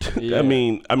fucked. Yeah. I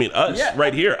mean, us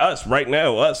right here, us right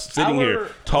now, us sitting here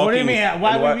talking. What do you mean?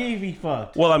 Why and would we be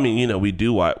fucked? Well, I mean, we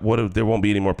do. What if there won't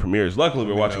be any more premieres? Luckily,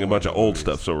 we're watching a bunch of old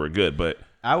stuff, so we're good. But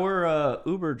our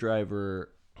Uber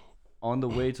driver on the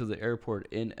way to the airport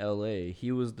in LA,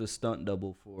 he was the stunt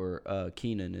double for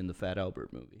Keenan in the Fat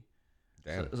Albert movie.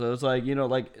 Damn. So it's like,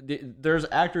 there's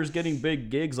actors getting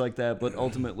big gigs like that, but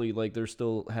ultimately, like, they're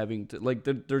still having to, like,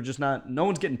 they're just not, no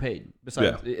one's getting paid.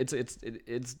 Besides,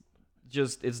 it's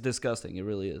disgusting. It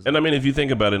really is. And I mean, if you think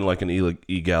about it in like an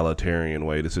egalitarian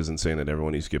way, this isn't saying that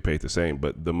everyone needs to get paid the same,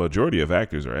 but the majority of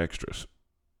actors are extras.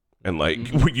 And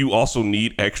like, you also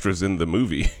need extras in the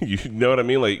movie. You know what I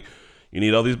mean? Like, you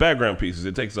need all these background pieces.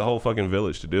 It takes a whole fucking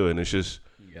village to do it. And it's just,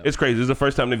 it's crazy. This is the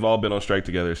first time they've all been on strike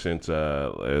together since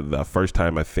the first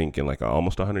time, I think, in like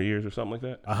almost 100 years or something like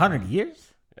that. 100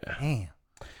 years? Yeah.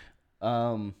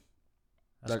 Damn.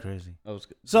 That's crazy. That was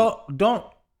good. So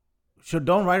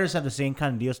don't writers have the same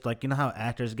kind of deals? Like, you know how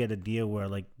actors get a deal where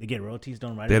like they get royalties?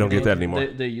 Don't writers? They don't get that royalties?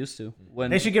 anymore. They used to.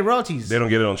 When They should get royalties. They don't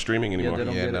get it on streaming yeah, anymore. they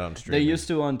don't get not it. on They streaming. used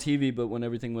to on TV, but when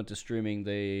everything went to streaming,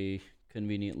 they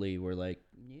conveniently were like,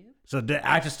 So the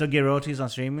actors still get royalties on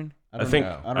streaming? I think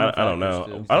know. I don't know. if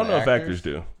actors do. I don't know if Actors? actors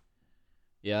do,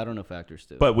 Yeah, I don't know if actors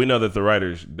do. but we know that the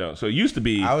writers don't. So it used to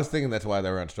be. I was thinking that's why they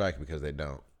were on strike because they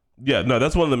don't. Yeah, no,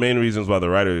 that's one of the main reasons why the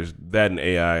writers that and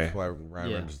AI. That's why Ryan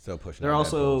Yeah. Reynolds is still pushing. they're on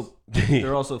also Deadpool's.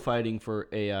 they're also fighting for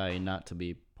AI not to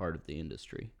be part of the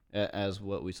industry, as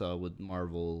what we saw with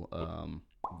Marvel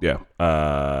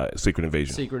Secret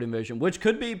Invasion. Secret Invasion, which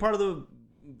could be part of the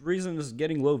reason it's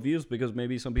getting low views because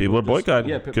maybe some people People are just- boycotting.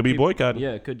 Yeah, Could be boycotting.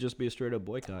 Yeah, it could just be a straight up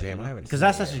boycott. Damn, you I know? haven't. Because seen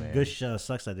that's that, such a man. good show.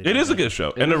 Sucks that they It did is a that. good show,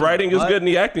 It and the is, writing is but- good and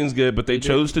the acting is good. But they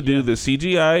chose to do the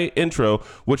CGI intro,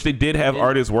 which they did have It-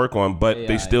 artists work on, but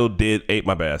they AI. still did.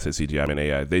 My bad, I said CGI and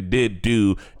AI. They did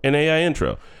do an AI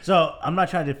intro. So I'm not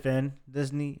trying to defend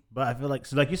Disney, but I feel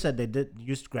like like you said, they did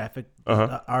use graphic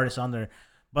artists on there,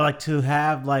 but like to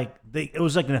have it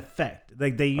was like an effect.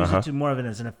 Like they use it to more of it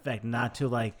as an effect, not to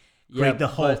like create the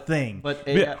whole thing. But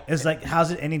AI, It's like,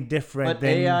 how's it any different but than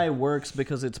AI works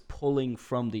because it's pulling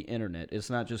from the internet. It's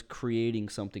not just creating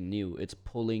something new. It's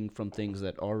pulling from things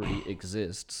that already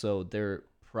exist. So they're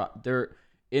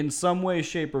in some way,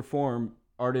 shape, or form,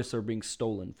 artists are being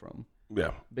stolen from.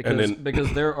 Yeah, Because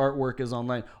because their artwork is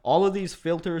online. All of these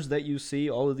filters that you see,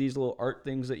 all of these little art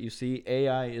things that you see,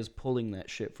 AI is pulling that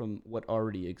shit from what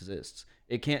already exists.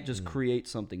 It can't just create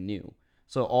something new.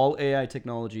 So all AI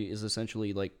technology is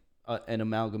essentially like an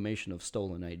amalgamation of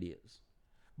stolen ideas.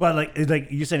 But it's like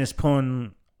you're saying, it's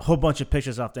pulling a whole bunch of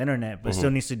pictures off the internet, but still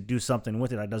needs to do something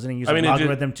with it. Like, doesn't it use an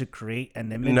algorithm to create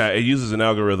an image? Nah, it uses an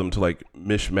algorithm to like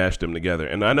mishmash them together.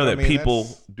 And I know that people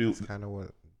do. That's kind of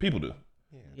what. People do.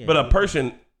 Yeah. But a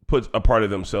person puts a part of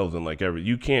themselves in like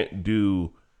you can't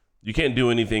do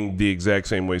anything the exact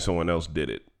same way someone else did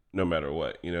it, no matter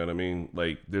what. You know what I mean?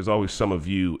 Like there's always some of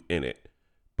you in it.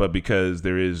 But because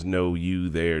there is no you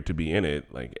there to be in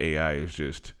it, like AI is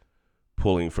just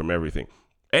pulling from everything.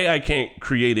 AI can't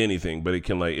create anything, but it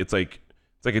can it's like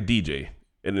a DJ.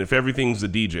 And if everything's a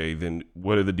DJ, then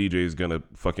what are the DJs gonna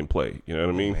fucking play? You know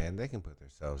what I mean? Man, they can put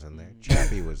themselves in there.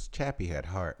 Chappie had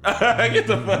heart. Man. Get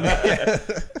the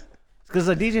fuck. Because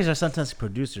the DJs are sometimes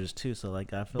producers too, so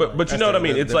like I feel. But you know what I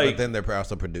mean? It's But like then they're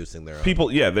also producing their own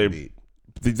people. Yeah, beat.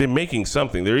 they're making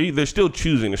something. They're still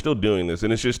choosing. They're still doing this,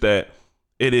 and it's just that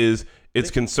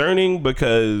it's concerning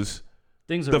because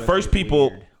Things are the gonna first get people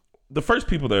weird. that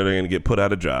are going to get put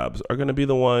out of jobs are going to be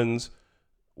the ones.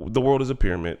 The world is a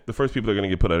pyramid. The first people that are going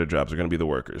to get put out of jobs are going to be the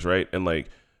workers, right? And like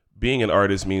being an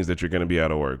artist means that you're going to be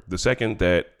out of work. The second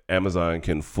that Amazon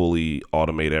can fully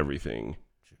automate everything,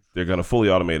 they're going to fully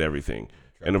automate everything.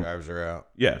 Truck drivers are out.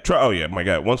 Yeah. Oh yeah. My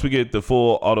God. Once we get the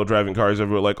full auto driving cars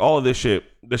everywhere, like all of this shit's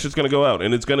going to go out,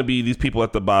 and it's going to be these people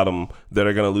at the bottom that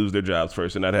are going to lose their jobs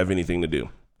first and not have anything to do.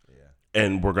 Yeah.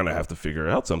 And we're going to have to figure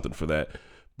out something for that.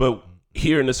 But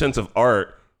here, in the sense of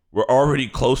art, we're already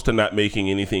close to not making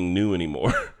anything new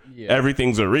anymore. Yeah.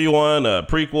 Everything's a rewind, a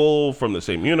prequel from the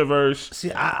same universe.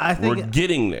 See, I think we're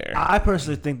getting there. I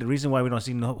personally think the reason why we don't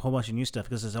see a whole bunch of new stuff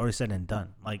because it's already said and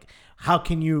done. Like, how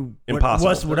can you?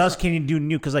 Impossible. What else can you do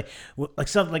new? Because like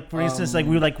for instance,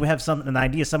 we have an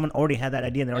idea. Someone already had that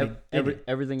idea and they already did it.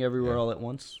 Everything Everywhere All at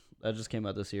Once. That just came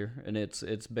out this year, and it's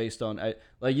based on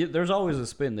there's always a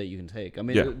spin that you can take. I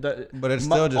mean, Yeah. But it's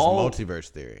still just multiverse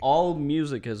theory. All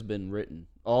music has been written,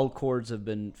 all chords have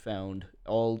been found,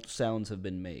 all sounds have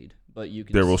been made. But you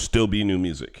can There will still be new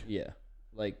music. yeah,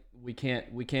 like we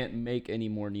can't make any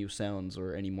more new sounds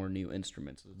or any more new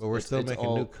instruments. But we're still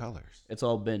making new colors. It's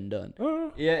all been done.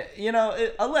 Yeah,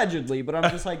 allegedly, but I'm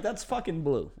just like, that's fucking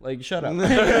blue. Like, shut up.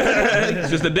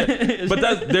 It's just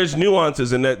but there's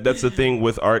nuances, and that's the thing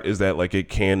with art is that like it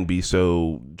can be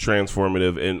so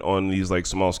transformative and on these like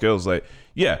small scales. Like,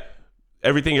 yeah,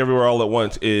 Everything Everywhere All at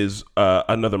Once is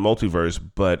another multiverse,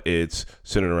 but it's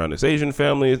centered around this Asian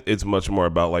family. It's much more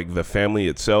about like the family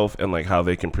itself and like how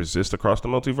they can persist across the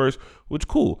multiverse, which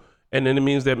cool. And then it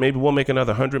means that maybe we'll make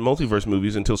another 100 multiverse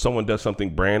movies until someone does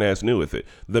something brand ass new with it.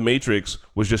 The Matrix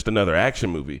was just another action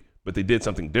movie, but they did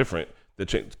something different.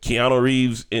 Keanu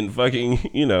Reeves in fucking,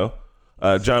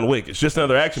 John Wick. It's just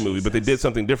another action movie, but they did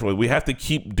something different. We have to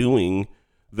keep doing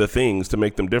the things to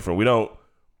make them different.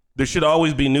 There should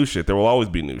always be new shit. There will always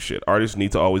be new shit. Artists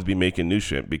need to always be making new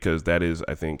shit because that is,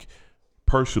 I think,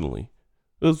 personally,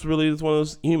 it's one of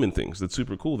those human things that's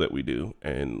super cool that we do,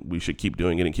 and we should keep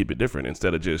doing it and keep it different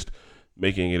instead of just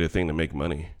making it a thing to make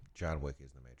money. John Wick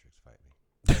is the Matrix.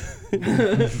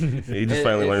 Fight me. He just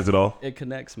finally learns it all. It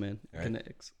connects, man.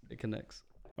 It connects.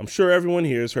 I'm sure everyone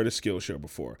here has heard of Skillshare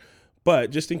before,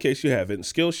 But just in case you haven't,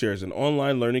 Skillshare is an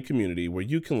online learning community where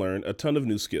you can learn a ton of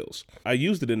new skills. I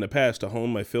used it in the past to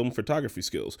hone my film photography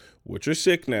skills, which are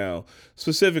sick now.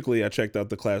 Specifically, I checked out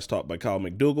the class taught by Kyle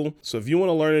McDougall. So if you want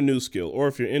to learn a new skill, or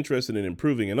if you're interested in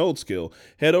improving an old skill,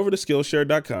 head over to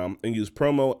Skillshare.com and use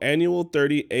promo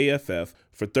annual30AFF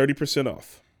for 30%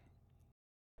 off.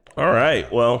 All right,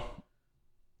 well,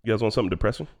 you guys want something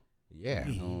depressing? Yeah.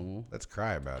 Let's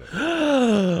cry about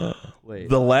it. Wait.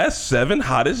 The last 7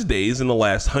 hottest days in the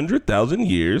last 100,000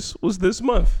 years was this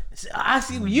month. I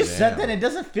see. When you said that, it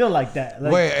doesn't feel like that.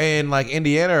 Like, Wait, in like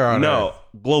Indiana or on No,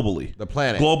 Earth? globally. The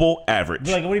planet. Global average.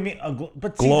 like, what do you mean?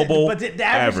 But see, Global but the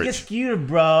average average. gets skewed,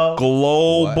 bro.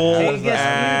 Global What? It gets-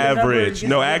 average. it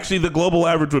No, gets- actually, the global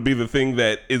average would be the thing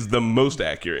that is the most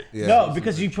accurate. Yeah. No,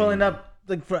 because you're pulling up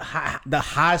like for the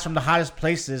highs from the hottest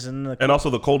places, and And also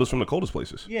the coldest from the coldest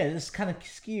places. yeah, it's kind of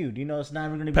skewed. You know, it's not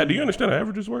even going to be. Pat, do you understand how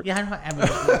averages work? Yeah, I know how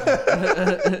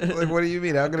average. Like, what do you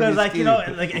mean? I'm gonna Because be like you know,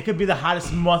 skewed. like it could be the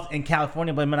hottest month in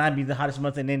California, but it might not be the hottest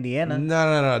month in Indiana.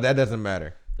 No, that doesn't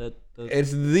matter. That,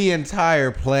 It's the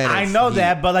entire planet. I know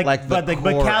that, but but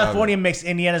California makes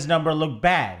Indiana's number look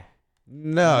bad.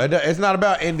 No, it's not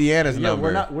about Indiana's yeah,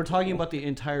 number. we're talking about the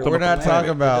entire. We're not planet. talking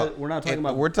about. We're not talking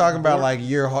about. We're talking about like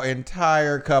your whole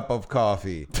entire cup of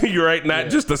coffee. You're right, not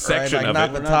just a Right? section Like, of not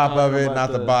it. the We're not top of talking it, about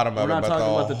not the the- bottom we're of it, not but talking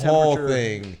about the the whole temperature.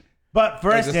 thing. But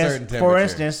for There's a certain instance, for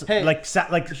temperature. instance, Hey.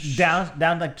 like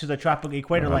down like to the tropical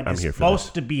equator line, I'm it's here for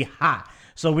supposed to be hot,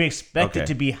 so we expect Okay. it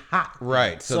to be hot.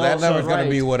 Right. So, So- that number's so going right. to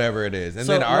be whatever it is. And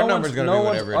So then our no number's one's- going to no be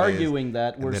one's whatever it is. arguing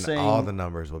that. And We're then saying all the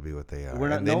numbers will be what they are. We're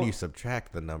not- and then no- you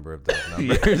subtract the number of those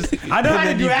numbers. I know And how to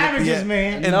then do you get the- averages,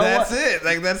 man. And No that's one- it.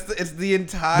 Like it's the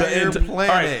entire all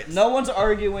planet. no one's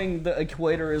arguing the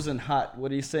equator isn't hot.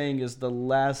 What he's saying is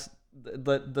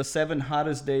the 7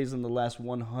 hottest days in the last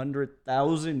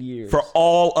 100,000 years. For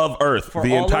all of Earth, For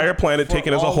the all entire of- planet for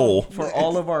taken as a all whole. of- for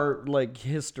all of our like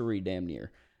history, damn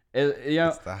near. You know,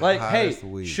 It's the like, hey, hottest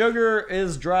week. sugar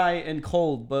is dry and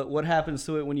cold, but what happens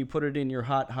to it when you put it in your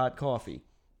hot coffee?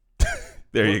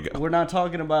 There you go. We're not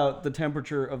talking about the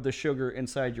temperature of the sugar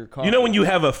inside your coffee. You know when you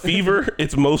have a fever,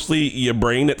 it's mostly your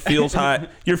brain that feels hot.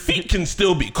 Your feet can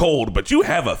still be cold, but you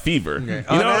have a fever. Okay. You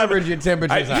On know what I average, mean? your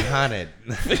temperature's I- 100.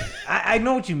 I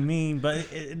know what you mean, but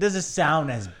it doesn't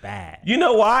sound as bad. You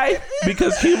know why?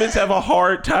 Because humans have a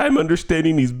hard time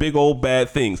understanding these big old bad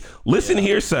things. Listen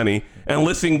here, Sonny, and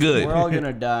listen good. we're all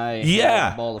gonna die. Yeah.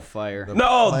 in a ball of fire. No,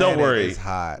 don't Planet worry. is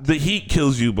hot. The heat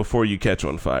kills you before you catch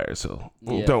on fire, so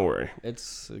Yeah. don't worry.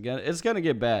 It's gonna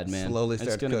get bad, man. Slowly it's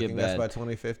start gonna cooking get us bad. by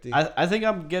 2050. I think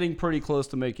I'm getting pretty close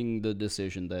to making the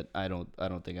decision that I don't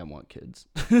think I want kids.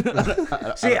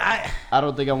 See, I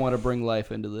don't think I want to bring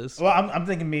life into this. well, I'm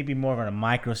thinking maybe more on a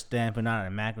micro standpoint, not on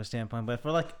a macro standpoint. But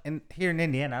for like here in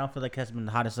Indiana, I don't feel like it's been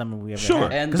the hottest summer we ever Sure.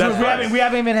 had. And Because That's right. we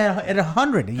haven't even had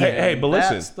 100 yet. Hey, but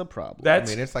listen. That's the problem. I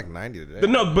That's mean, it's like 90 today.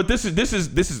 no, but this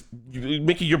is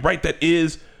Mickey, you're right. That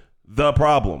is the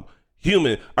problem.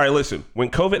 Human. All right, listen. When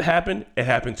COVID happened, it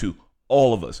happened to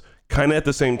all of us, kind of at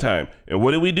the same time. And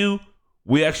what did we do?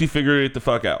 We actually figured it the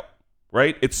fuck out,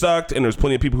 right? It sucked, and there's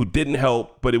plenty of people who didn't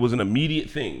help, but it was an immediate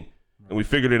thing, and we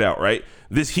figured it out, right?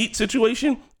 This heat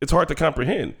situation, it's hard to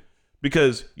comprehend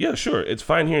because, yeah, sure, it's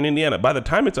fine here in Indiana. By the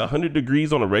time it's 100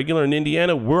 degrees on a regular in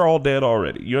Indiana, we're all dead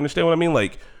already. You understand what I mean?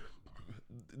 Like,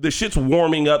 the shit's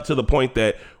warming up to the point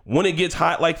that when it gets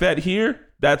hot like that here,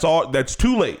 that's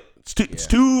too late. It's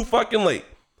too fucking late.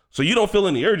 So you don't feel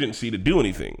any urgency to do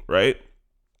anything, right?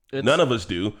 None of us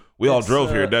do. We all it's, drove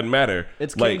here. It doesn't matter.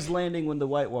 It's like, King's Landing when the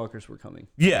White Walkers were coming.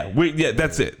 yeah,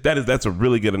 that's it. That's a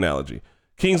really good analogy.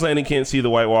 King's Landing can't see the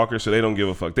White Walkers, so they don't give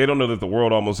a fuck. They don't know that the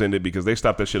world almost ended because they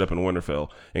stopped that shit up in Winterfell,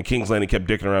 and King's Landing kept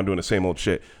dicking around doing the same old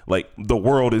shit. Like, the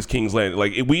world is King's Landing.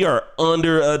 Like, we are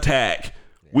under attack.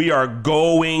 We are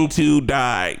going to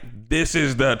die. This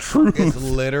is the truth. It's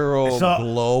literal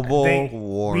global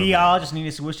warming. We all just need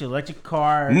to switch to electric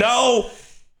cars. No,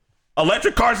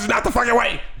 electric cars is not the fucking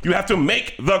way. You have to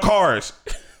make the cars.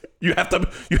 You have to.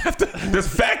 There's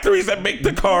factories that make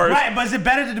the cars. Right, but is it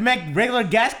better to make regular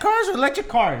gas cars or electric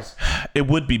cars? It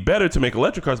would be better to make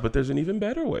electric cars, but there's an even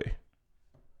better way.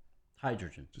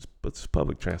 Hydrogen. Just it's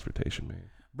public transportation, man.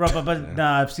 Bro, but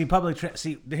nah, see,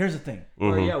 see, here's the thing.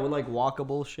 Or yeah, with like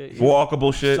walkable shit.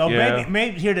 Walkable shit. So yeah.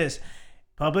 maybe hear this.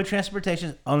 Public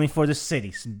transportation is only for the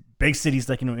cities, big cities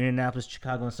like Indianapolis,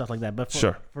 Chicago, and stuff like that. But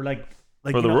for like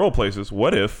for the rural places,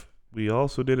 what if we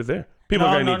also did it there? People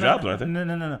are gonna need jobs, aren't they?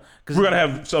 No. We're gonna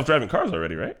have self-driving cars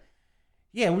already, right?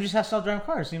 Yeah, we just have self-driving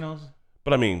cars,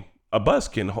 But I mean, a bus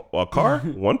can a car,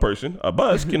 one person. A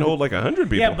bus can hold like 100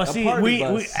 people. Yeah, but see, party we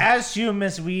bus. as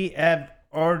humans, we have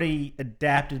already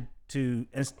adapted to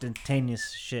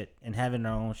instantaneous shit and having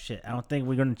our own shit. I don't think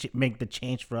we're gonna make the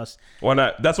change for us. Why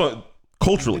not? That's what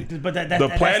culturally. But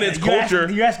the planet's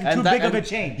culture. You're asking too big of a and-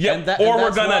 change. Yeah, And or we're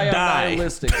that's why gonna I'm die.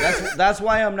 Nihilistic. That's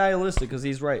why I'm nihilistic, because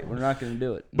he's right. We're not going to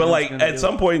do it. But No one's like gonna at do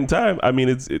some it. point in time, I mean,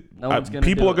 one's gonna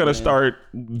people do are it, gonna man. start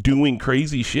doing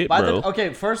crazy shit, bro. Okay,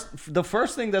 the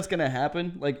first thing that's gonna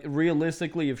happen, like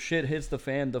realistically, if shit hits the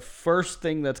fan, the first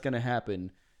thing that's gonna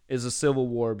happen is a civil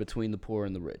war between the poor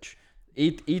and the rich.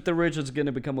 Eat the rich is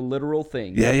gonna become a literal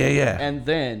thing. Yeah. And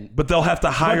then, But they'll have to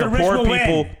hire the rich poor will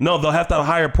people. win. No, they'll have to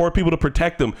hire poor people to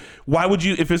protect them. Why would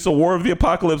you, if it's a war of the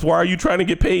apocalypse, why are you trying to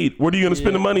get paid? What are you going to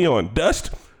spend the money on?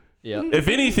 Dust? yeah, If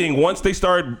anything, once they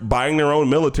start buying their own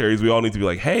militaries, we all need to be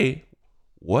like, hey,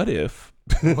 what if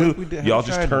y'all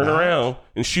just turn around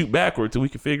and shoot backwards so we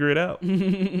can figure it out?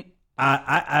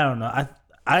 I don't know.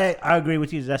 I agree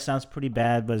with you. That sounds pretty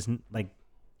bad, but it's like,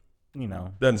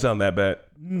 Doesn't sound that bad.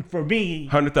 for me,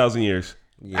 100,000 years.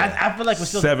 I feel like we're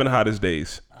still 7 hottest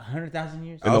days 100,000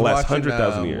 years. in the was last watching,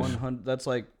 100,000 years. 100. That's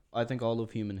like I think all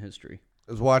of human history.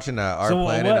 I was watching Our So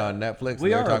Planet what- on Netflix. We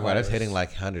They were are a talking about us virus. hitting like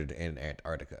 100 in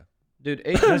Antarctica. Dude,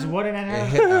 There's what in It that?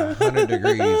 hit 100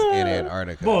 degrees in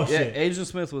Antarctica. Bullshit. Agent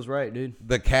Smith was right, dude.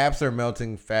 The caps are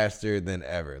melting faster than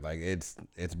ever. Like it's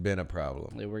been a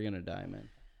problem. Like, we're gonna die, man.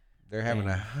 They're having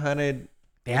 100.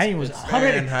 Damn, it was it's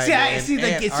 100. Fahrenheit See, in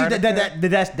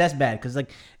that's bad because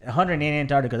like 100 in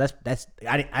Antarctica. That's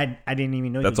I didn't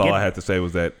even know. That's you all could I get- had to say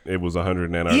was that it was 100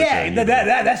 in Antarctica. Yeah, and you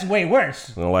that's way worse.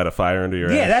 gonna light a fire under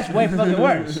your Yeah, ass. that's way fucking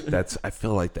worse. I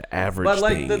feel like the average But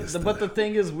like, thing is the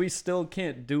thing is, we still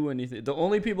can't do anything. The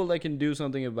only people that can do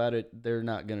something about it, they're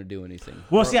not gonna do anything.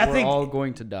 Well, see, I we're think- all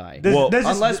going to die. Well,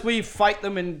 Unless we fight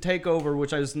them and take over,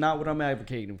 which is not what I'm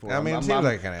advocating for. I mean, it I'm, seems I'm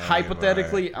like an enemy,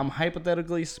 hypothetically, I'm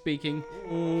hypothetically speaking.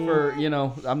 For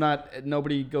I'm not.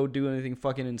 Nobody go do anything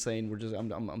fucking insane. We're just.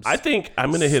 I'm I think I'm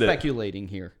gonna hit speculating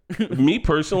here. me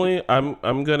personally, I'm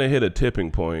gonna hit a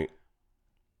tipping point,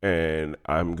 and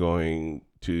I'm going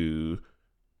to.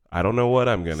 I don't know what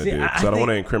I'm gonna See, do I because I don't think- want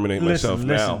to incriminate listen, myself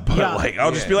now. listen, But y'all- like,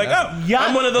 I'll just be like, oh, y'all-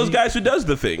 I'm one of those guys who does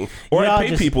the thing, or I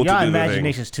pay people to y'all do the thing.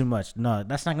 imagination's too much. No,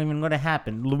 that's not even going to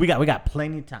happen. Look, we got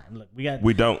plenty of time. Look, we got.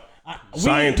 We don't.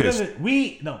 Scientists.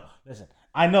 Listen.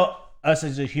 I know us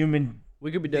as a human.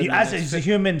 We could be dead. in the Us next as a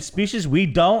human species, we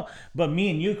don't. But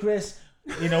me and you, Chris,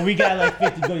 we got like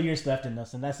 50 good years left in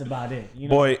us, and that's about it.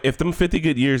 Boy, if them 50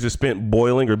 good years is spent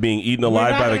boiling or being eaten We're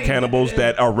alive not by the gonna- cannibals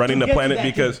that are running to the get to planet that-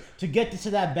 because to get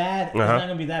to that bad, it's Uh-huh. not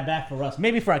gonna be that bad for us.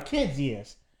 Maybe for our kids,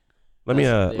 yes. let me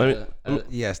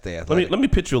Yes, they let me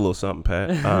pitch you a little something,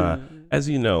 Pat. As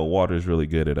you know, water is really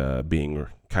good at being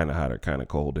kind of hot or kind of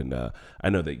cold, and I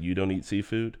know that you don't eat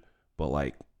seafood, but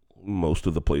like most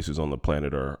of the places on the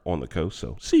planet are on the coast,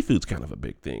 so seafood's kind of a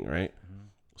big thing, right? Mm-hmm.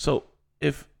 So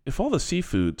if all the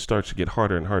seafood starts to get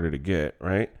harder and harder to get,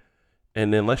 right,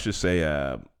 and then let's just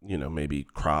say maybe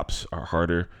crops are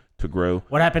harder to grow.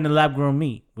 What happened to lab grown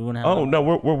meat? We wouldn't have. Oh no,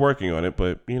 we're working on it,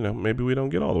 but maybe we don't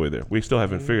get all the way there. We still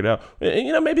haven't figured out.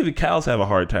 And, maybe the cows have a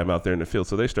hard time out there in the field,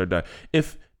 so they start dying.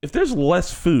 If there's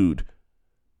less food,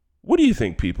 what do you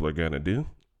think people are gonna do?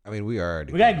 I mean, we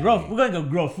already. We gotta grow. We're gonna go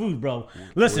grow food, bro.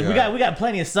 Listen, we got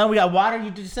plenty of sun. We got water.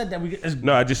 You just said that.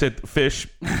 No, I just said fish.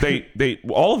 They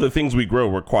all of the things we grow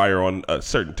require on a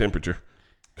certain temperature,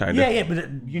 kind of. Yeah, but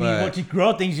you need what to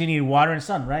grow things. You need water and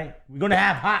sun, right? We're gonna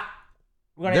have hot.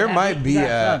 There might be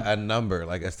a number,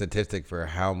 like a statistic for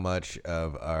how much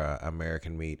of our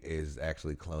American meat is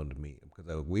actually cloned meat.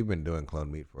 Because we've been doing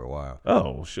cloned meat for a while.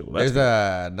 Oh shit! Well, There's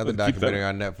that's another Let's keep that documentary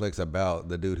on Netflix about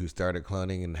the dude who started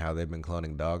cloning and how they've been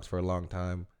cloning dogs for a long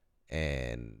time,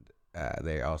 and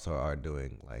they also are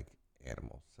doing like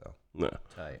animals. So no.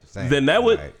 same, Then that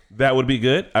right. would be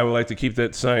good. I would like to keep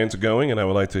that science going, and I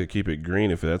would like to keep it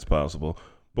green if that's possible.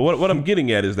 But what I'm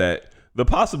getting at is that the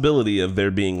possibility of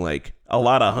there being like a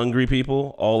lot of hungry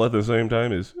people all at the same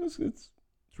time is it's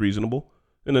reasonable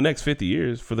in the next 50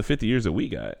 years for the 50 years that we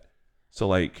got. So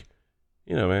like,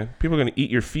 man, people are gonna eat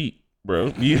your feet, bro.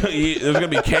 There's gonna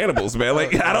be cannibals, man.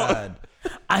 Like I don't.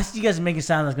 I see you guys make it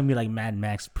sound like it's gonna be like Mad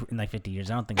Max in like 50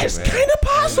 years. I don't think It's that's kind of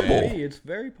possible. Hey, it's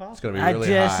very possible. It's gonna be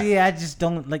really hot. I just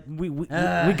don't like. We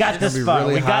got It's this gonna be far.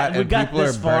 really we hot got and people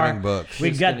this are far. burning books. We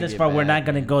It's got gonna this get far. We're bad, not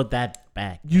gonna man. go that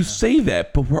back. You say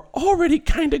that, but we're already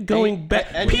kind of going back.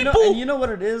 And People, you know what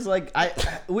it is? Like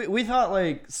we thought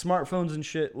like smartphones and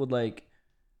shit would like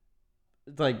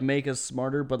make us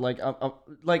smarter, but like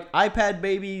iPad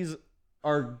babies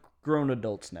are grown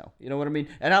adults now. You know what I mean?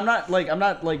 And I'm not like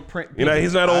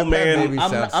he's not old man. baby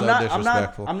sounds so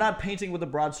disrespectful. I'm not painting with a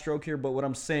broad stroke here, but what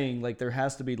I'm saying, like, there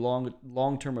has to be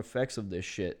long-term effects of this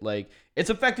shit. Like, it's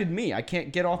affected me. I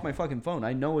can't get off my fucking phone.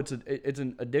 I know it's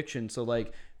an addiction. So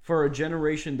like, for a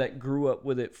generation that grew up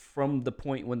with it from the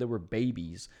point when they were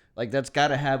babies. Like that's got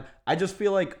to have. I just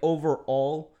feel like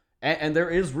overall, and there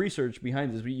is research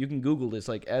behind this. You can Google this.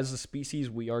 Like as a species,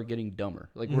 we are getting dumber.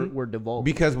 Like we're devolving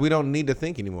because we don't need to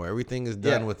think anymore. Everything is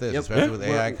done with this, especially with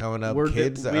AI coming up.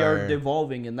 We are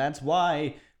devolving, and that's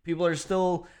why people are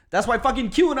still. That's why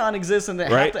fucking QAnon exists, and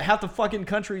that half the fucking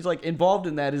countries like involved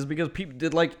in that is because people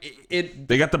did like it.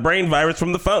 They got the brain virus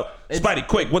from the phone. Spidey,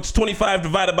 quick, what's 25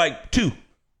 divided by 2?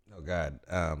 Oh God,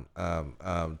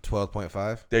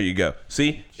 12.5. There you go.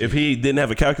 See, if he didn't have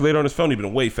a calculator on his phone, he'd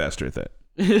been way faster at that.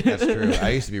 That's true. I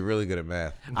used to be really good at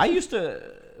math. I used to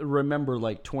remember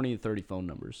like 20 to 30 phone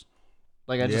numbers.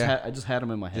 Like I just had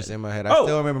them in my head. Just in my head. I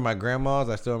still remember my grandma's.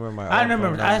 I still remember my. I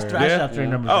remember. I still have 3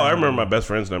 numbers. Oh, I remember my best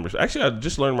friend's numbers. Actually, I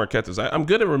just learned Marquette's. I'm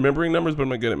good at remembering numbers, but I'm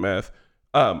not good at math.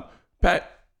 Pat,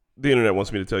 the internet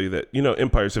wants me to tell you that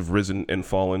empires have risen and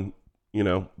fallen.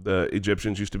 The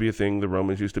Egyptians used to be a thing. The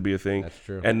Romans used to be a thing. That's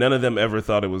true. And none of them ever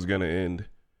thought it was going to end.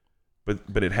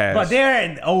 But it has. But they're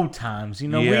in old times,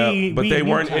 Yeah, but they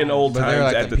weren't in old times they're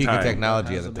like at the the peak time. of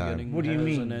technology at the time. What do you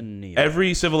mean?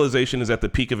 Every civilization is at the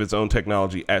peak of its own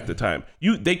technology at the time.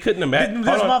 They couldn't imagine.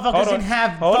 Those motherfuckers didn't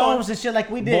have phones and shit like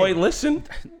we did. Boy, listen.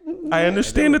 I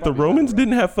understand that the Romans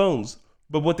didn't have phones,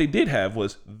 but what they did have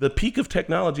was the peak of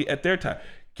technology at their time.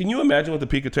 Can you imagine what the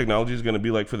peak of technology is going to be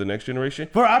like for the next generation?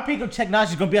 For our peak of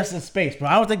technology is going to be us in space, bro.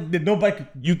 I don't think that nobody could.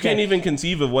 You can't even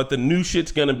conceive of what the new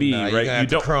shit's going to be, right? You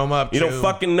don't chrome up. You don't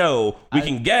fucking know. We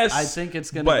can guess. I think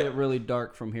it's going to get really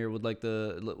dark from here with like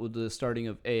the starting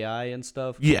of AI and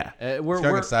stuff. Yeah. We're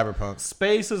cyberpunk.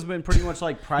 Space has been pretty much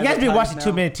like privatized. You guys be watching now.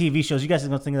 too many TV shows. You guys are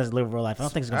going to think that's live real life. I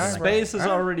don't think it's going to be like Space has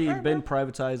already been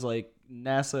privatized. Like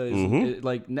NASA is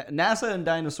like NASA and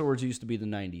dinosaurs used to be the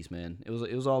 90s, man. It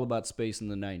was all about space in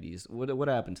the 90s. What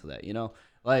happened to that?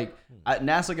 Like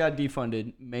NASA got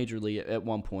defunded majorly at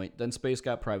one point. Then space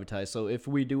got privatized. So if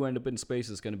we do end up in space,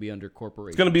 it's going to be under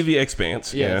corporations. It's going to be the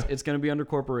Expanse. Yeah, it's going to be under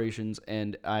corporations.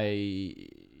 And I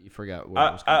forgot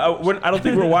what I don't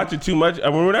think we're watching too much. I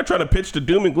mean, we're not trying to pitch the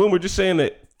doom and gloom. We're just saying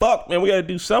that. Fuck, man, we got to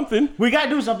do something. We got to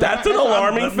do something. That's an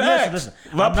alarming fact. Listen,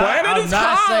 The planet is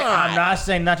hot. I'm not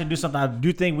saying not to do something. I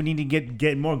do think we need to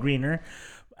get more greener,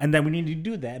 and then we need to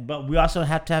do that. But we also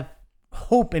have to have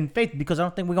hope and faith because I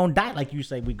don't think we're going to die like you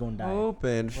say we're going to die. Hope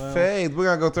and faith. We're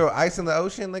going to go throw ice in the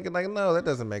ocean? Like, no, that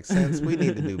doesn't make sense. We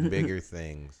need to do bigger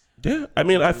things. Yeah, I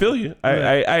mean, I feel you.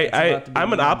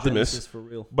 I'm an optimist, for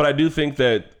real. But I do think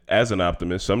that as an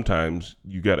optimist, sometimes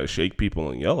you got to shake people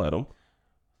and yell at them.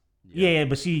 Yeah,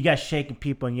 but see, you got shaking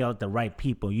people and yell at the right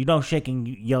people. You don't shake and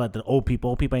yell at the old people.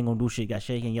 Old people ain't gonna do shit. You got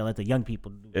shake and yell at the young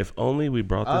people. If only we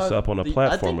brought this up on a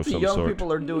platform of some sort. I think the young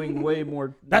people are doing way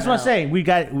more. That's what I'm saying. We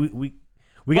got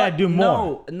to do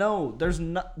more. No,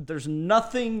 there's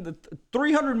nothing.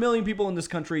 300 million people in this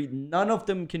country. None of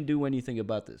them can do anything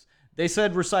about this. They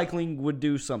said recycling would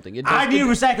do something. I knew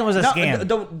recycling was a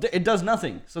scam. It does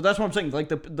nothing. So that's what I'm saying. Like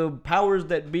the powers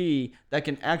that be that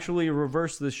can actually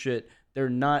reverse this shit, they're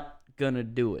not gonna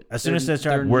do it. As soon as they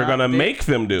start, we're gonna make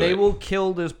them do it. They will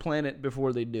kill this planet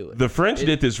before they do it. The French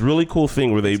did this really cool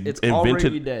thing where they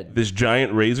invented this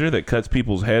giant razor that cuts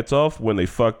people's heads off when they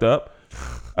fucked up.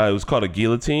 It was called a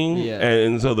guillotine,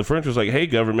 and so the French was like, "Hey,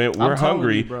 government, we're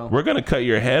hungry. We're gonna cut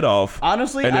your head off,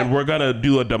 honestly, and then we're gonna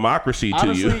do a democracy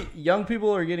to you." Honestly, young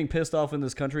people are getting pissed off in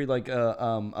this country. Like,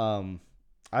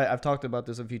 I've talked about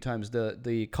this a few times.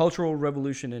 The Cultural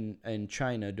Revolution in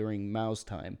China during Mao's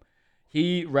time.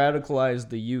 He radicalized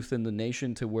the youth in the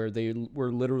nation to where they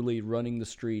were literally running the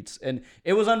streets. And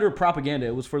it was under propaganda.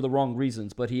 It was for the wrong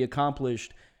reasons. But he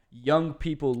accomplished young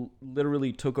people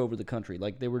literally took over the country.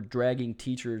 Like they were dragging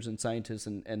teachers and scientists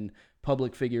and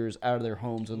public figures out of their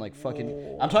homes and like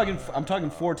fucking I'm talking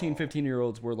 14,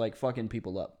 15-year-olds were like fucking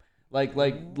people up. Like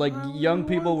young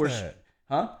people were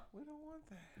huh?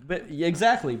 But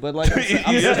exactly, but like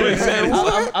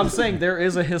I'm saying there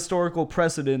is a historical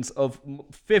precedence of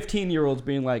 15-year-olds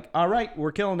being like, all right,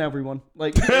 we're killing everyone.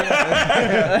 Like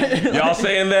y'all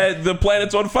saying that the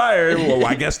planet's on fire. Well,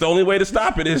 I guess the only way to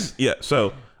stop it is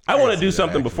So I want to do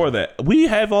something before that. We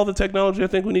have all the technology I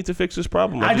think we need to fix this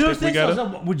problem. I do think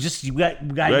so. We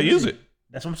gotta use it.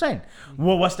 That's what I'm saying.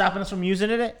 Well, what's stopping us from using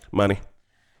it? Money.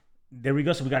 There we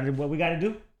go. So we gotta do what we gotta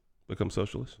do. Become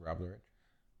socialists. Rob the rich.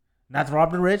 Not to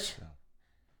rob the rich. No.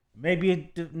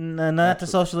 Maybe not the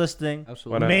socialist thing.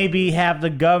 Absolutely. Maybe have the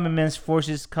governments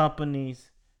forces companies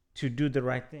to do the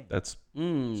right thing. That's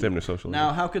similar socialism.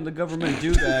 Now, how can the government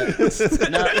do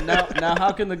that? now,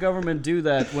 how can the government do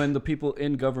that when the people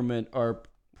in government are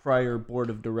prior board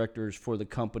of directors for the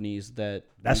companies that.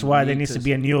 That's why there needs to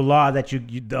be a new law that you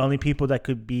the only people that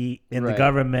could be in the Right.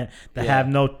 government that Yeah. have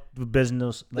no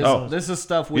business. This is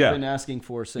stuff we've Yeah. been asking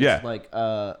for since like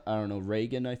I don't know,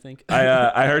 Reagan, I think.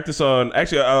 I heard this on I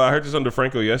heard this on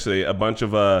DeFranco yesterday. A bunch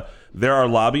of there are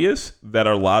lobbyists that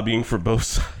are lobbying for both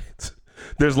sides.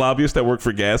 There's lobbyists that work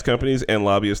for gas companies and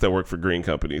lobbyists that work for green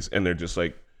companies, and they're just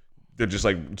like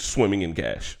swimming in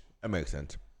cash. That makes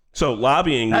sense. So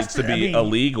lobbying That's needs to be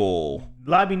illegal.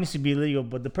 Lobbying needs to be illegal,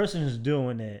 but the person who's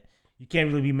doing it, you can't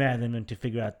really be mad at them to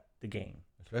figure out the game.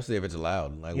 Especially if it's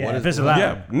allowed. Like, Yeah, what if is it's allowed.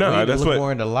 Yeah, no, we need to that's look what.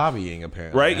 more into lobbying,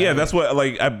 apparently. Right? Yeah, that's what.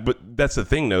 But that's the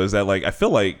thing, though, is that like I feel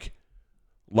like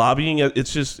lobbying.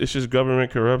 It's just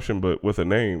government corruption, but with a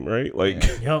name, right? Like,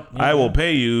 Yep. I will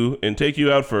pay you and take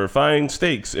you out for fine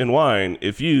steaks and wine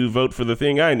if you vote for the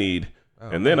thing I need,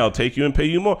 and then I'll take you and pay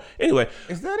you more. Anyway,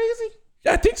 Is that easy?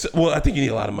 I think so. Well, I think you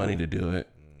need a lot of money to do it.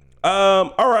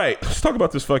 All right, let's talk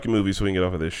about this fucking movie so we can get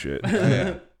off of this shit.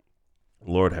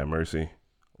 Lord have mercy.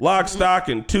 Lock, stock,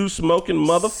 and two smoking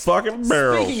motherfucking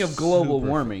barrels. Speaking of global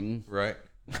warming, Right.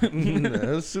 It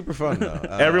was super fun, though.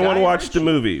 Everyone watched the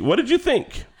movie. What did you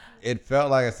think? It felt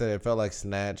like I said. It felt like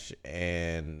Snatch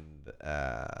and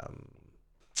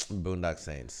Boondock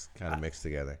Saints kind of mixed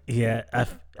together. Yeah,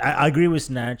 I agree with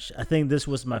Snatch. I think this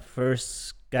was my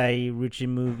first Guy Ritchie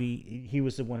movie. He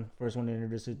was the first one to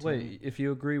introduce it to me. wait, if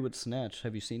you agree with Snatch,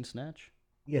 have you seen Snatch?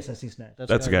 Yes, I see Snatch.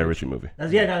 That's a Guy Ritchie movie.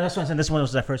 That's what I'm saying. This one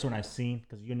was the first one I've seen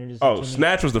because you introduced it Oh, to me.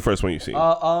 Snatch was the first one you seen.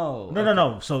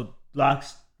 No. So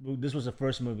this was the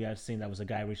first movie I've seen that was a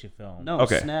Guy Ritchie film. No,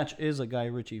 Okay. Snatch is a Guy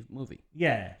Ritchie movie.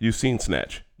 Yeah. You've seen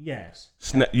Snatch. Yes.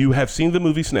 You have seen the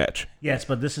movie Snatch. Yes,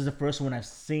 but this is the first one I've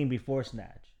seen before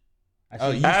Snatch. You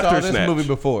After saw this Snatch. movie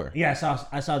before. Yeah,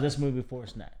 I saw this movie before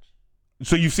Snatch.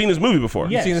 So you've seen this movie before?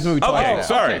 Yes. You've seen this movie twice. Okay, now.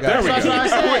 sorry. Okay, There we gotcha. go.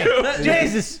 That's what I said.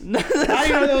 Jesus, I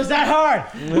didn't know it was that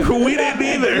hard. We didn't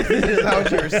either. This is not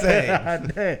what you were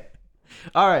saying.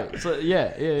 All right, so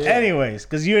yeah. Anyways,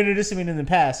 because you introduced me in the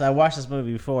past, I watched this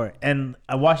movie before, and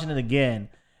I watching it again.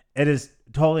 It is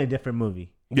totally a different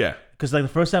movie. Yeah. Because like the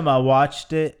first time I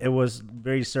watched it, it was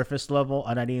very surface level,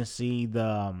 and I didn't see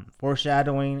the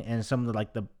foreshadowing and some of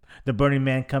the Burning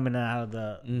Man coming out of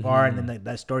the bar, and then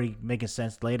that story making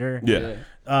sense later. Yeah.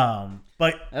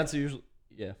 But That's usually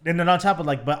and then on top of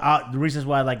the reasons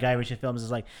why I like Guy Ritchie films is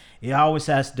like he always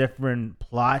has different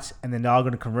plots, and then they're all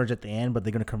going to converge at the end, but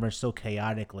they're going to converge so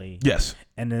chaotically. Yes.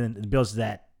 And then it builds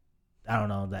that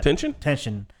Tension?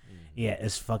 Tension. Yeah,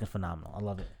 it's fucking phenomenal. I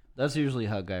love it. That's usually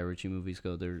how Guy Ritchie movies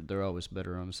go. They're always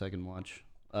better on a second watch.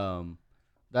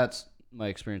 That's my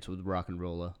experience with Rock and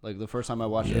Rolla. Like the first time I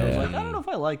watched it, I was like, I don't know if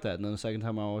I like that. And then the second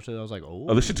time I watched it, I was like,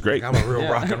 Oh, this shit's great. I'm a real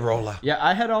rock and roller. Yeah,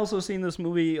 I had also seen this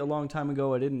movie a long time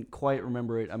ago. I didn't quite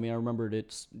remember it. I mean, I remembered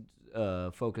it's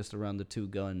focused around the two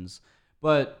guns.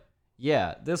 But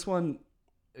yeah, this one,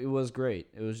 it was great.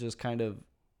 It was just kind of,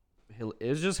 it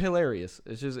was just hilarious.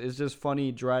 It's just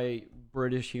funny, dry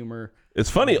British humor. It's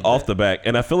funny off the back,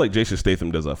 and I feel like Jason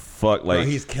Statham does a fuck like Bro,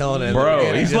 he's killing it. Bro,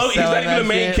 Yeah, he's just not selling even the that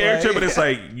main shit, character, like- but it's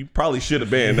like you probably should have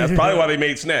been. That's probably why they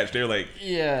made Snatch. They're like,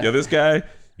 Yeah. this guy.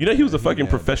 You know, he was a fucking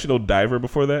professional diver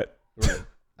before that, Right.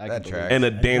 I That can track. believe and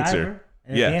a Diver dancer.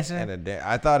 and a Yeah. dancer? And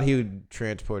I thought he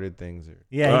transported things.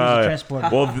 Yeah, he was a transporter.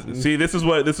 Well, see, this is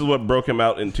what broke him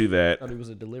out into that. thought he was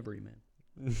a delivery man.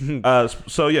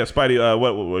 So yeah, Spidey,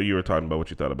 what you were talking about? What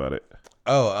you thought about it?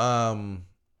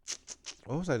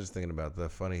 What was I just thinking about?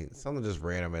 Something just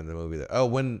random in the movie.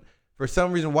 When for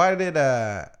some reason, why did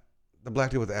the black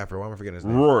dude with the afro? Why am I forgetting his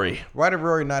name? Rory. Why did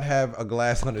Rory not have a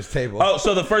glass on his table? Oh,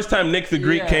 so the first time Nick the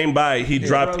Greek Yeah. came by, he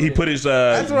put his what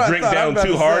I drink thought I down was about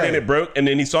too to hard say. and it broke, and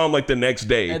then he saw him like the next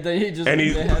day. And then he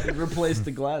they hadn't replaced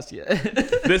the glass yet.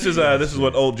 This is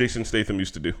what old Jason Statham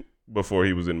used to do before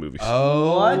he was in movies.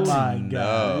 Oh What? my no.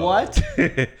 God.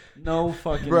 What? No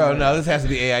fucking Bro, way. no, this has to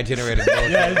be AI generated.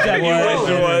 Yeah, exactly. You wish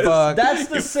it was. Fuck. That's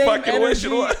the You same fucking wish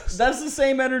it energy. was. That's the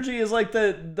same energy as like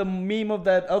the meme of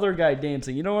that other guy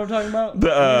dancing. You know what I'm talking about? The,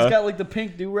 He's got like the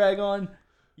pink do rag on.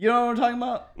 You know what I'm talking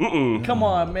about? Come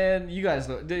on, man. You guys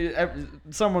know.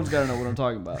 Someone's got to know what I'm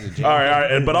talking about. all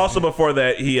right. But also before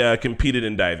that, he competed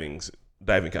in diving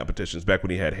competitions back when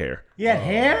he had hair. He had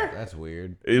hair? That's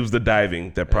weird. It was the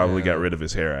diving that probably got rid of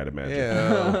his hair, I'd imagine.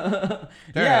 Yeah. Turn it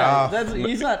Yeah, off.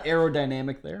 he's not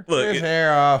aerodynamic there. Look, His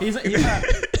hair off. He's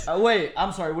not. Wait,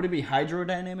 I'm sorry. Would it be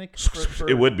hydrodynamic?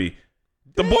 it would be.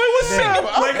 The boy was singing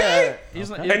like, Okay. He's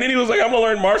not, and then he was like, "I'm gonna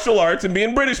learn martial arts and be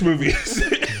in British movies."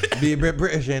 Be a bit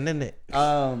British, isn't it?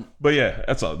 But yeah,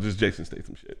 that's all. Just Jason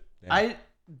Statham shit. I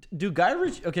do Guy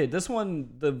Ritchie. Okay, this one,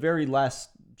 the very last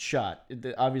shot.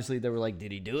 Obviously, they were like,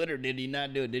 did he do it or did he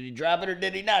not do it? Did he drop it or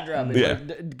did he not drop it? Yeah.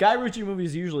 Like, Guy Ritchie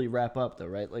movies usually wrap up though,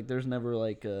 right? Like there's never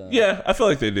like Yeah, I feel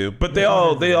like they do, but they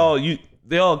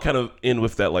all kind of end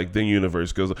with that, like the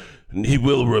universe goes, he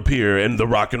will appear and the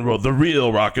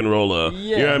real rock and roller.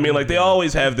 Yeah. You know what I mean? Like they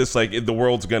always have this, like the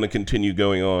world's gonna continue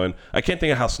going on. I can't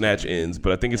think of how Snatch ends,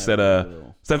 but I think it's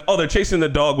they're chasing the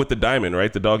dog with the diamond,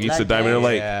 right? The dog eats the diamond.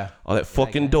 They're like, oh, that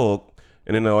fucking dog.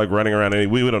 And then they're like running around,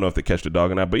 and we don't know if they catch the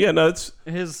dog or not. But yeah, no, it's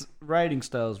his writing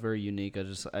style is very unique.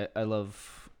 I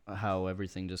love how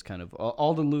everything just kind of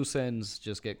all the loose ends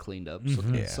just get cleaned up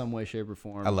in some way, shape, or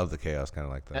form. I love the chaos kind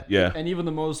of like that. Yeah. And even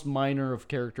the most minor of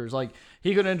characters, like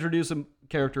he could introduce a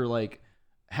character like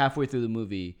halfway through the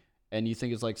movie, and you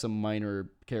think it's like some minor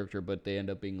character, but they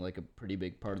end up being like a pretty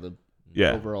big part of the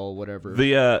overall whatever.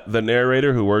 The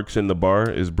narrator who works in the bar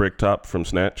is Bricktop from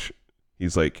Snatch.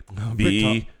 He's like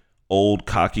the old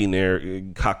cockney narrator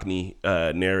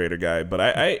guy, but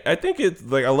I think it's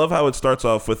like I love how it starts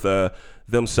off with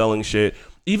them selling shit,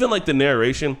 even like the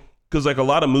narration, because like a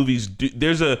lot of movies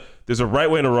there's a right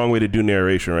way and a wrong way to do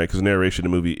narration, right? Because narration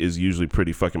in a movie is usually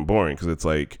pretty fucking boring, because it's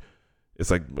like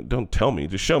don't tell me,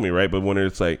 just show me, right? But when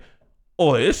it's like,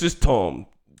 oh, it's just Tom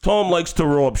likes to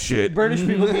roll up shit. British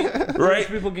people right? British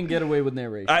people can get away with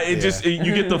narration.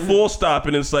 You get the full stop,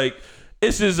 and it's like,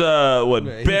 this is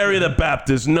Barry the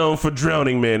Baptist, known for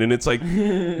drowning men, and it's like,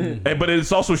 but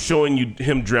it's also showing you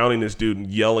him drowning this dude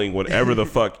and yelling whatever the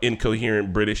fuck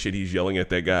incoherent British shit he's yelling at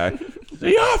that guy.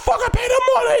 Yeah, fuck, I paid him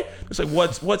money. It's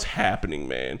like, what's happening,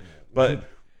 man? But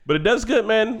it does good,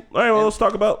 man. All right, well, let's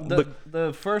talk about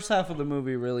the first half of the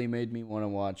movie. Really made me want to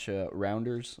watch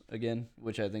Rounders again,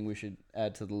 which I think we should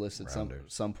add to the list at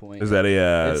some point. Is that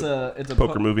it's a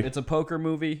poker movie? It's a poker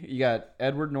movie. You got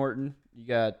Edward Norton. You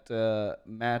got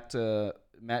Matt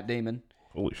Damon.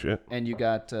 Holy shit! And you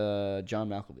got John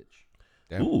Malkovich.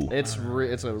 Damn. Ooh, it's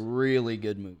a really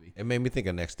good movie. It made me think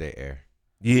of Next Day Air.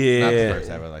 Yeah, not the first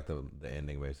half, but like the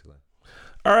ending basically.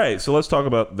 All right, so let's talk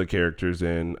about the characters.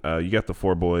 And you got the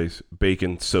four boys: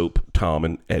 Bacon, Soap, Tom,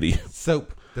 and Eddie.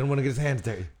 Soap didn't want to get his hands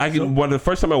dirty. The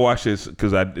first time I watched this,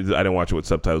 because I didn't watch it with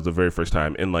subtitles the very first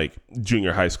time in like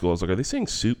junior high school, I was like, are they saying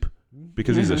soup?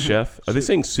 Because he's a chef. Are they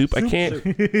saying soup? I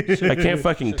can't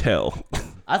fucking tell.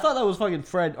 I thought that was fucking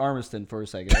Fred Armisen for a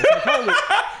second.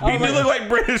 He did look like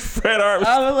British Fred Armisen.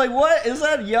 I was like, what is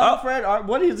that young Fred?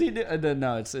 What is he doing?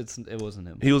 No, it wasn't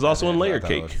him. He was also in Layer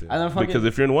Cake. Because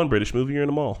if you're in one British movie, you're in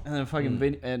them all. And then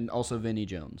fucking and also Vinnie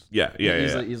Jones. Yeah.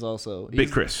 He's also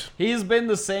Big Chris. He's been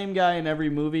the same guy in every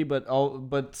movie,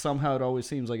 but somehow it always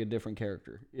seems like a different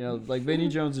character. You know, like Vinnie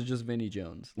Jones is just Vinnie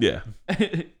Jones. Yeah.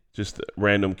 Just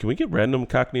random. Can we get random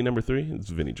Cockney number 3? It's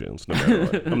Vinnie Jones. No matter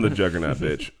what. I'm the juggernaut,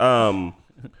 bitch.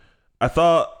 I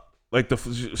thought like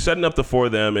setting up the four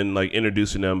of them and like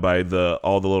introducing them by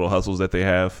all the little hustles that they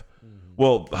have.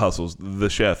 Well, hustles. The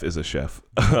chef is a chef.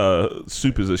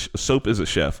 Soap is a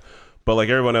chef. But like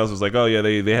everyone else is like, oh yeah,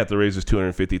 they have to raise this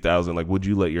 $250,000. Like, would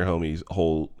you let your homies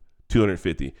hold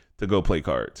 $250 to go play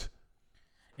cards?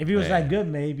 If he was that good,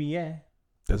 maybe yeah.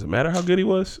 Doesn't matter how good he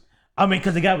was. I mean,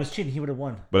 because the guy was cheating, he would have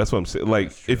won. But that's what I'm saying.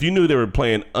 Like, if you knew they were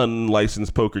playing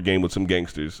unlicensed poker game with some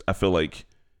gangsters, I feel like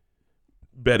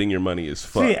betting your money is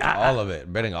fucked. All of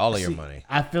it. Betting all of your money.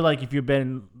 I feel like if you're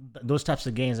betting those types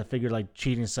of games, I figure like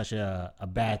cheating is such a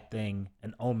bad thing,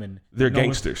 an omen. They're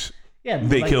gangsters. Yeah,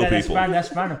 they kill people. That's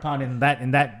frowned upon in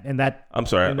that. I'm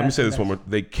sorry. Let me say this one more.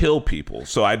 They kill people.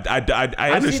 So I understand.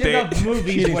 I've seen enough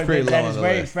movies where that is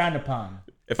very frowned upon.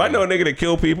 If I know a nigga to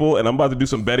kill people and I'm about to do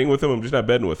some betting with him, I'm just not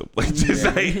betting with him. Like,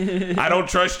 I don't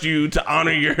trust you to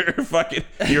honor your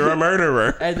you're a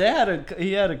murderer. And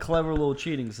he had a clever little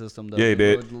cheating system though. Yeah, he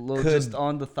did. Just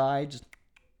on the thigh. Just.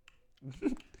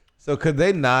 So could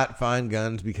they not find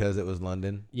guns because it was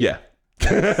London? Yeah.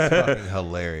 That's fucking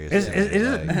hilarious.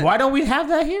 Why don't we have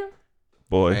that here?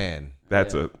 Boy, man,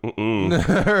 that's right.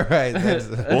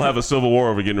 We'll have a civil war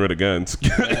over getting rid of guns.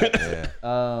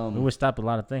 Yeah. It would stop a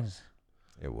lot of things.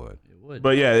 It would.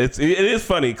 But yeah, it is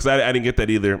funny because I didn't get that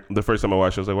either. The first time I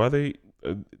watched it, I was like, why they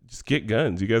just get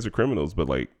guns? You guys are criminals. But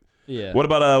like, yeah. What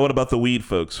about the weed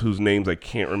folks whose names I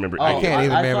can't remember? I can't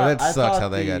even remember. That sucks how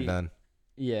they got done.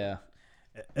 Yeah.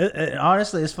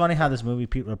 Honestly, it's funny how this movie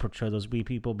people portray those weed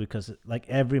people because like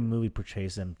every movie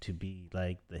portrays them to be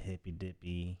like the hippy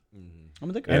dippy. I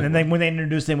mean, and then when they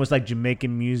introduced them, it was like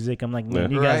Jamaican music. I'm like, man,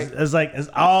 you guys, it's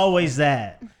always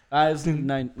that. It's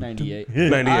 98.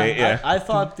 98, yeah. I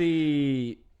thought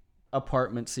the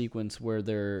apartment sequence where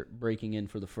they're breaking in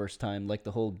for the first time, like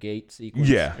the whole gate sequence.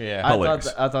 Yeah. Yeah.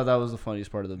 I thought that was the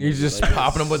funniest part of the movie. He's just Like,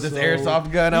 popping him with his so-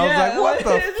 airsoft gun. I Yeah, was like,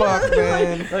 what the fuck,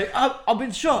 man? Like I've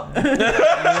been shot. Can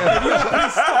you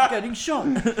please stop getting shot?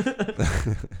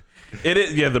 It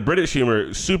is, yeah. The British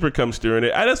humor super comes through in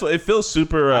it. It feels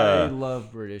super I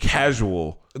love British.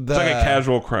 casual. It's like a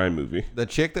casual crime movie. The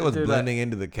chick that was Dude, blending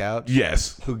into the couch.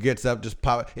 Yes. Who gets up, just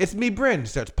pop. It's me, Bryn.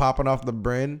 Starts popping off the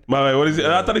Bryn. My, what is it?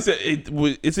 I thought he said,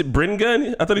 is it Bryn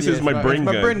gun? I thought he said it's my brain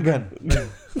my gun. Bryn gun.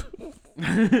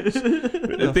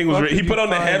 The thing was, fuck he did put you on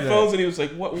the find headphones and he was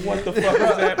like, what the fuck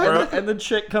was that, bro? And the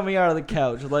chick coming out of the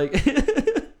couch, like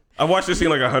I've watched this scene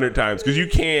like 100 times because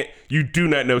you do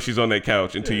not know she's on that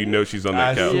couch until you know she's on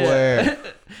that I couch. swear.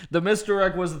 the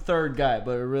misdirect was the third guy,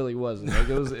 but it really wasn't. Like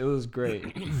it was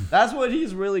great. That's what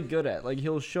he's really good at. Like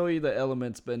he'll show you the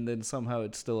elements, but then somehow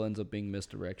it still ends up being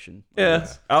misdirection. Yeah.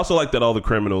 I also like that all the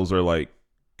criminals are like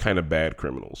kind of bad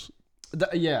criminals.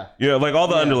 Yeah. Yeah, like all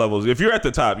the Yeah. underlevels. If you're at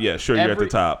the top, yeah, sure, you're at the Every-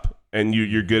 top and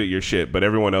you're good at your shit, but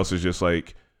everyone else is just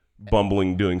like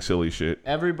bumbling, doing silly shit.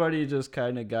 Everybody just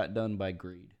kind of got done by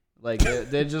greed. Like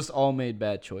they just all made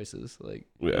bad choices. Like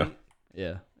Yeah.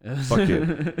 yeah.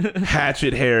 Fucking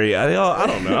Hatchet Harry. I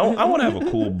don't know. I want to have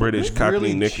a cool British Cockney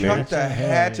Really nickname. chucked the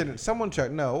hatchet. Someone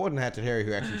chucked. No, it wasn't Hatchet Harry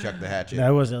who actually chucked the hatchet. That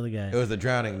was the other guy. It was the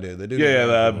drowning dude. The dude. Yeah,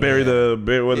 that Barry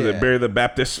what is Yeah. it? Barry the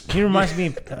Baptist He reminds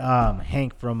me of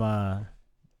Hank from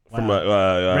from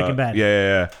Breaking Bad.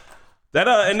 Yeah. That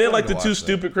and then still like need the to two watch that.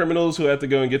 stupid criminals who have to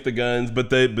go and get the guns, but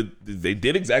they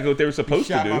did exactly what they were supposed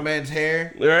shot to my do. man's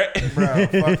hair. Right? Bro,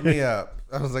 fucked me up.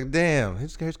 I was like, damn,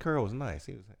 his curl was nice.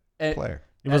 He was a And- player.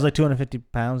 It was like 250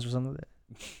 pounds or something like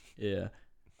that. Yeah.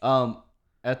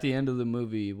 At the end of the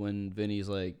movie, when Vinny's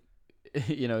like,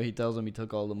 he tells him he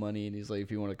took all the money, and he's like, if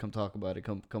you want to come talk about it,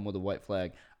 come with a white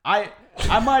flag. I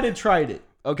might have tried it.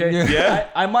 Okay. Yeah.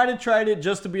 I might have tried it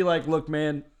just to be like, look,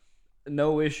 man,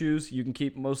 no issues. You can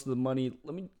keep most of the money.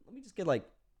 Let me just get like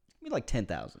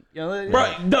 10,000.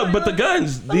 Right. No, but the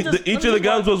guns, Let me just- each of the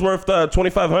guns was worth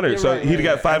 $2,500, so right, he'd right,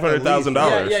 got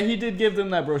 $500,000. Yeah, he did give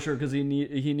them that brochure because he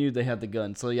knew they had the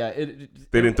gun. So yeah, They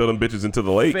didn't throw them bitches into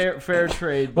the lake. fair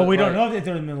trade. But we don't like, know if they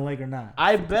threw him in the lake or not.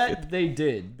 I bet they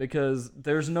did because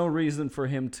there's no reason for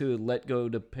him to let go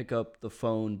to pick up the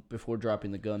phone before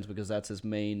dropping the guns because that's his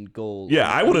main goal. Yeah,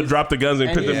 I would have dropped the guns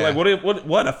and put them yeah. like,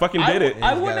 what? I fucking did it.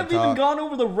 I He's wouldn't have gotta even talk. gone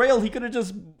over the rail. He could have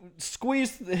just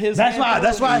squeezed his. That's hand why. over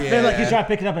That's the- why I feel like Yeah. he tried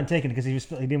picking up and taking it because he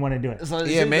didn't want to do it. So, Yeah,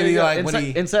 see, there maybe you go. like when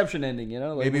he- Inception ending,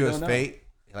 like, Maybe we it was don't know. fate.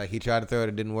 Like he tried to throw it,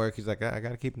 it didn't work. He's like, I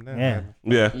gotta keep him down. Yeah.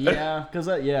 Yeah. Yeah, because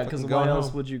Fucking why going else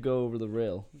home. would you go over the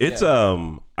rail? It's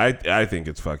Yeah. I think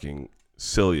it's fucking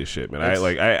silly as shit, man. It's-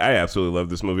 I absolutely love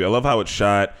this movie. I love how it's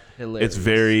shot. Hilarious.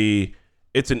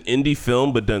 It's an indie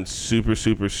film, but done super,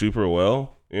 super, super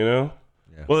well. You know.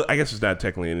 Yeah. Well, I guess it's not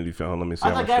technically an indie film. Let me see. I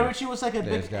how thought much Guy it- Ritchie was like a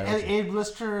it's big Guy Ritchie.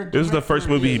 A-lister. This is the first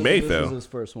movie he made, This though. is his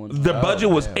first one. The budget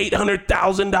was damn.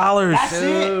 $800,000, That's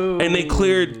it. and they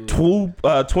cleared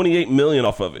 28 million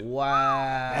off of it.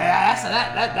 Wow.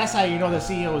 Yeah, that's how you know the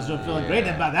CEO was feeling great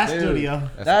about that Dude. studio.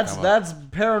 That's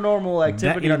paranormal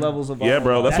activity you know, levels of Yeah,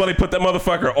 bro. That's That's- why they put that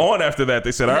motherfucker on after that.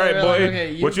 They said, "All right, They're boy, like,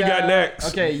 okay, what you got next?"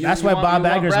 Okay, That's why Bob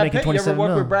Iger's Brad making Pitt? You ever 27 work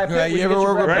mil. with Brad Pitt? Yeah, We you can ever get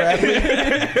work with Brad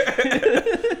Brad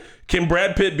Pitt? Can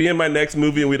Brad Pitt be in my next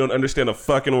movie and we don't understand a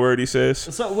fucking word he says?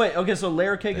 So wait, okay, so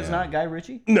Layer Cake is not Guy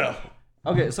Ritchie? No,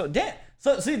 Okay, so damn.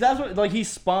 So see, that's what like he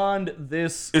spawned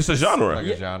this. it's a genre. Like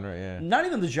a genre, yeah. Not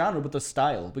even the genre, but the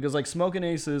style, because like Smoking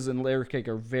Aces and Layer Cake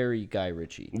are very Guy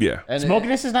Ritchie. Yeah. And Smoking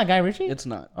This is not Guy Ritchie. It's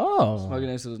not. Oh. Smoking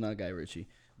Aces is not Guy Ritchie,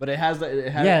 but it has that.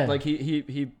 It has Yeah. like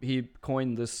he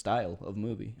coined this style of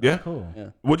movie. Yeah. Cool. Yeah.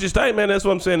 Which is tight, man. That's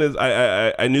what I'm saying. Is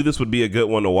I knew this would be a good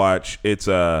one to watch. It's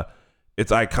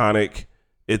iconic.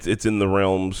 It's in the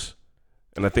realms,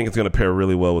 and I think it's gonna pair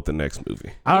really well with the next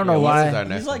movie. I don't know what is why. our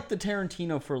next He's like the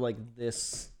Tarantino for like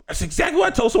this. That's exactly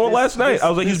what I told someone last night. I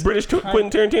was like, he's British Quentin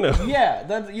Tarantino. Yeah,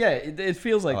 it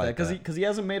feels like I that like because that. he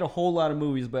hasn't made a whole lot of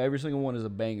movies, but every single one is a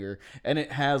banger, and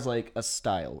it has like a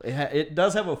style. It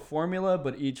does have a formula,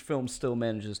 but each film still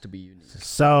manages to be unique.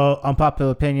 So,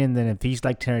 unpopular opinion, then if he's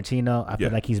like Tarantino, I feel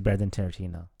Yeah. like he's better than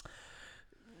Tarantino.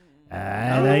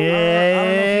 don't know if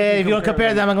you If you compare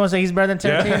compare them, I'm going to say he's better than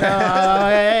Tarantino.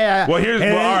 Yeah. Well, all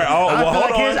right.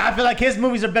 Hold on. I feel like his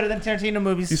movies are better than Tarantino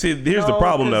movies. You see, here's the No,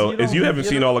 problem 'cause though, you is don't- you haven't you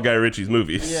seen don't- all of Guy Ritchie's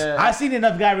movies. Yeah, I've seen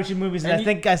enough Guy Ritchie movies, and And I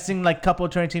think I've seen like a couple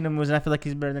of Tarantino movies, and I feel like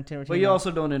he's better than Tarantino. but you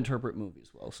also don't interpret movies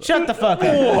well. So. Shut the fuck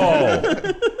up. Whoa!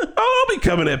 I'll be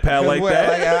coming at Pat like Well,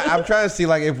 that. I'm trying to see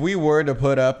like if we were to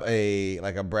put up a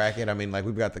bracket. I mean, like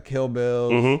we've got the Kill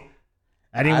Bills. Mm-hmm.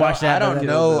 I didn't watch that. I don't but-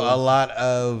 know a lot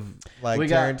of like We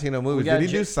got- Tarantino we movies. got Did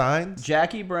he Ja- do Signs?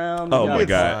 Jackie Brown. Oh we my got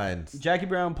God. Signs. Jackie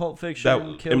Brown, Pulp Fiction,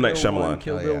 That- Kill M. Night Bill 1, Shyamalan.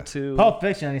 Kill Oh, Bill yeah. 2. Pulp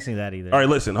Fiction. I didn't see that either. All right,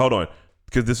 listen, hold on,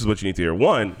 because this is what you need to hear.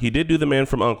 One, he did do The Man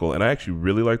from U.N.C.L.E., and I actually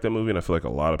really like that movie, and I feel like a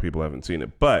lot of people haven't seen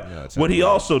it. But Yeah, it's what he okay.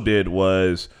 also did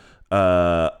was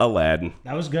Aladdin.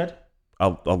 That was good.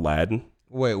 Aladdin.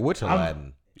 Wait, which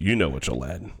Aladdin? You know which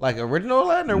Aladdin. Like original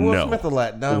Aladdin or Will No. Smith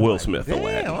Aladdin? No, I'm Will like, Smith damn,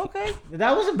 Aladdin. Okay.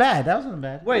 That wasn't bad. That wasn't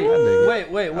bad. Wait, dig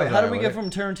it. wait. I was How did alright we with get it. from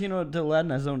Tarantino to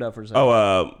Aladdin? I zoned out for a second.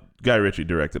 Oh, Guy Ritchie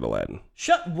directed Aladdin.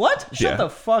 What? Yeah. Shut the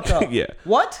fuck up. Yeah.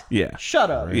 What? Yeah. Shut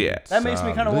up. Yeah. That makes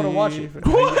me kind of want to watch it.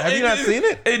 Have you not seen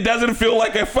it? It doesn't feel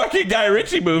like a fucking Guy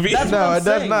Ritchie movie. That's No, what I'm it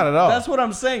does saying. not at all. That's what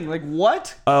I'm saying. Like, what?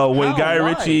 When How? Guy Why?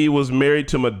 Ritchie was married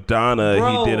to Madonna,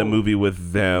 Bro, he did a movie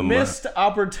with them. Missed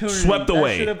opportunity. Swept That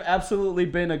away. should have absolutely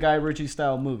been a Guy Ritchie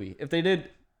style movie. If they did.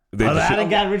 They just, Aladdin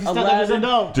got Richie stuff. That was a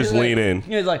no. just lean in.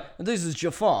 He's like, this is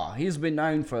Jafar. He's been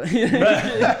known for.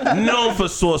 Known for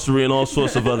sorcery and all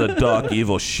sorts of other dark,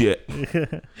 evil shit.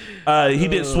 He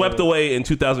did Swept Away in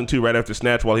 2002, right after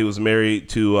Snatch, while he was married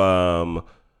to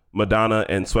Madonna,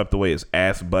 and swept away his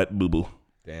ass, butt, boo boo.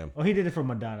 Damn. Oh, he did it for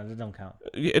Madonna. That don't count.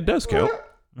 It does count.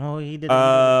 No, he did.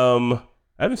 I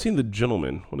haven't seen The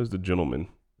Gentleman. What is The Gentleman?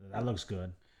 That looks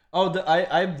good. Oh,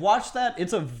 I watched that.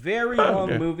 It's a very long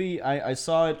okay. movie. I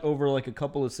saw it over like a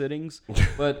couple of sittings,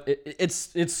 but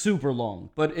it's super long.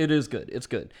 But it is good. It's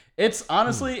good. It's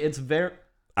honestly, it's very.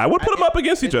 I would put them up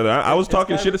against each other. I was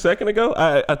talking kind shit a second ago.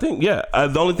 I think, yeah.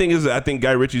 The only thing is, I think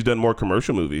Guy Ritchie's done more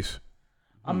commercial movies.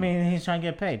 I mean, he's trying to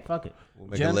get paid. Fuck it. We'll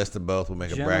make a list of both. We'll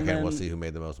make a bracket and we'll Gentlemen- see who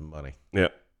made the most money. Yeah.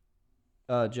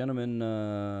 Gentleman,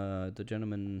 the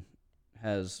gentleman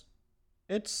has.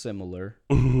 It's similar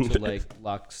to like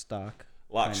Lock, Stock.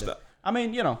 Lock, kind of. Stock. I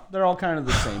mean, they're all kind of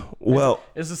the same. Well,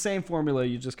 It's the same formula.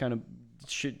 You just kind of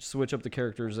switch up the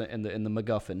characters and the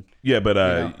MacGuffin. yeah, but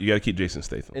know? you got to keep Jason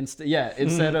Statham.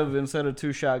 Instead of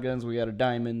two shotguns, we got a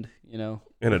diamond.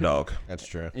 And a dog. That's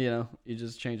true. You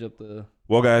just change up the.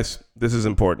 Well, guys, this is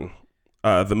important.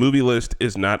 The movie list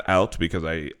is not out because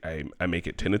I make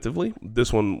it tentatively.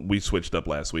 This one we switched up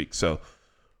last week, so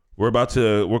we're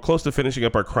close to finishing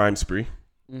up our crime spree.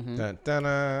 Dun, dun,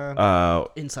 dun.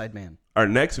 Inside Man. Our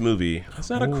next movie, it's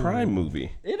not a crime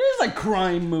movie. It is a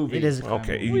crime movie. It is. A crime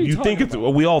Okay, movie. What are you you think talking it's? about?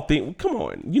 Well, we all think. Come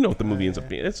on, you know what the movie ends up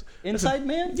being. It's Inside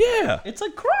Man. yeah, It's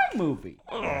a crime movie.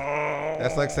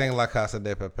 That's like saying La Casa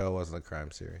de Papel wasn't a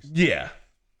crime series. yeah.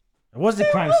 It was the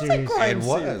crime series. It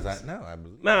was. I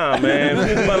believe. Nah,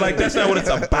 man, but like that's not what it's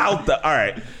about. All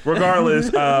right,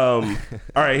 regardless. All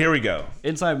right, here we go.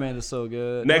 Inside Man is so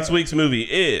good. Next week's movie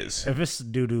is. If it's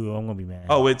doo doo, I'm gonna be mad.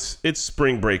 Oh, it's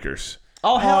Spring Breakers.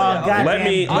 Oh hell yeah! God. Let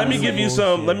me Honestly, give you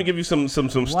some. Let me give you some Why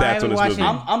stats are on we this watching-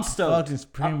 movie. I'm stoked. Fucking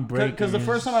Spring Breakers. Because the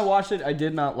first time I watched it, I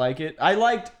did not like it.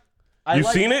 You've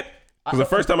seen it? Because the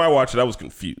first time I watched it, I was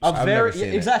confused. I've never seen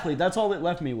it. Exactly. That's all it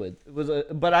left me with. It was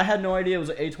but I had no idea it was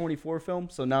an A24 film.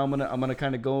 So now I'm gonna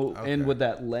kind of go in with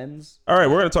that lens. All right,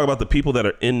 we're gonna talk about the people that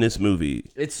are in this movie.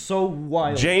 It's so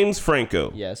wild. James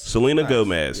Franco. Yes. Selena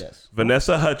Gomez. Yes.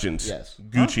 Vanessa Hudgens. Yes.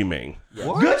 Gucci Mane.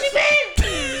 Gucci Mane.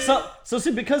 So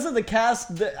see, because of the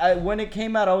cast, when it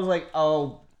came out, I was like,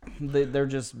 oh, they're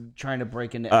just trying to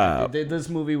break into acting. This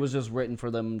movie was just written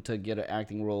for them to get an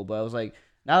acting role. But I was like,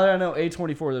 now that I know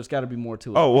A24, there's got to be more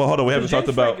to it. Oh well, hold on. We haven't talked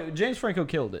about. James Franco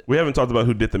killed it. We haven't talked about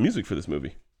who did the music for this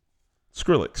movie.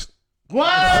 Skrillex. What?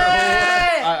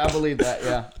 I believe that.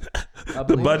 Yeah. I The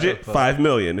believe budget $5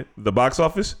 million. The box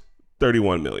office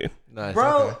 $31 million. Nice.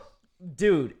 Bro, okay.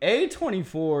 dude,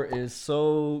 A24 is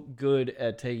so good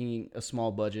at taking a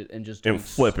small budget and just doing And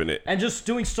flipping it. and just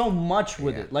doing so much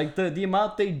with it. Like the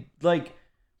amount they like,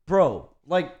 bro,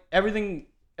 like everything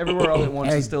everywhere all at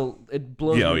once is still it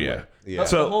blows Yeah, oh, me yeah. away. Yeah.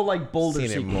 The whole like boulder Seen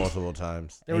it sequence. multiple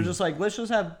times. They were just like, let's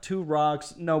just have two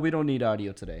rocks. No, we don't need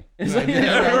audio today. It's like,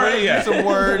 Right, yeah. Some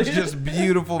words, just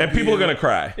beautiful. And people are gonna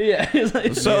cry. yeah, it's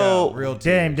like, So real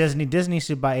Damn, Disney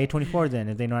should buy A24 then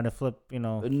if they know how to flip.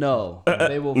 no,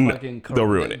 they will no, fucking they'll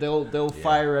ruin it. They'll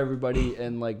fire everybody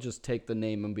and like just take the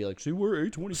name and be like, see, we're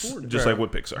A24 now. just like with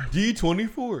Pixar.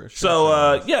 D24.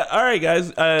 So yeah, all right, guys.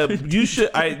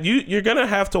 You're gonna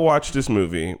have to watch this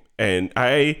movie, and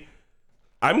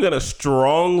I'm gonna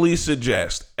strongly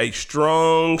suggest a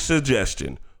strong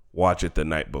suggestion. Watch it the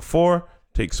night before.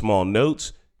 Take small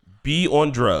notes. Be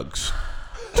on drugs.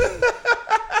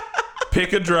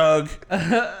 Pick a drug.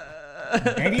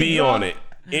 Be on it.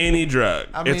 Any drug.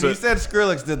 I mean, he said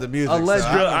Skrillex did the music.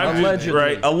 Allegedly.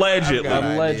 Right? Allegedly. I've got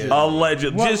an idea.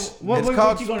 Allegedly. Just It's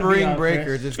called Spring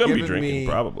Breakers. it's gonna be drinking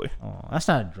probably. Oh, that's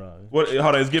not a drug. What?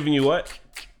 Hold on. It's giving you what?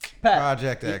 Pat,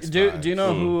 Project X. do you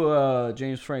know who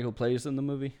James Franco plays in the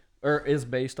movie? Or is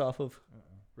based off of?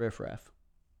 Riff Raff.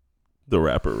 The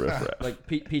rapper Riff Raff. Like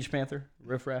Peach Panther,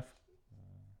 Riff Raff.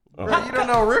 Oh. Bro, you don't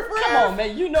know Riff Raff? Come on,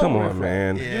 man. You know Come Riff on, Raff.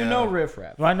 man. Yeah. You know Riff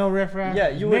Raff. Do I know Riff Raff? Yeah,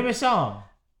 you Name would- a song.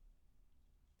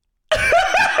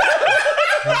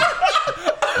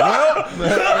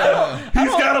 He's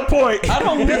got a point. I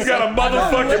don't He's listen- got a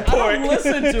motherfucking I point. don't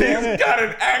listen to him. He's got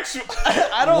an actual.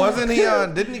 I don't. Wasn't he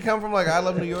on? Didn't he come from like I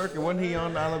Love New York? And wasn't he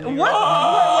on I Love New York?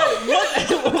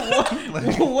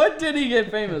 What did he get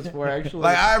famous for? Actually,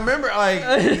 Like I remember,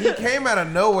 like he came out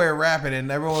of nowhere rapping,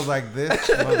 and everyone was like, "This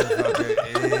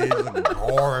motherfucker is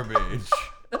garbage."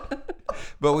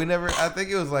 But we never. I think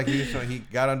it was like he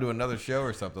got onto another show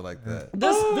or something like that.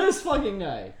 this fucking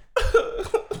guy.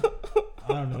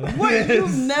 I don't know. What?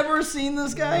 You've never seen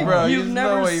this guy? Bro, you've there's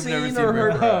never no way you've seen never seen or Riff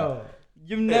heard. Raff. Oh.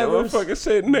 You've Yeah, never. motherfucker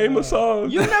said name a song.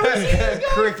 You've never seen this guy.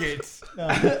 Crickets.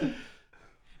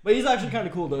 But he's actually kind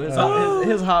of cool though. His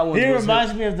hot ones. He was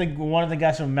reminds me of one of the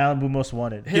guys from Malibu Most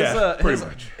Wanted. Pretty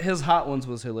much. His hot ones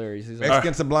was hilarious. He's like,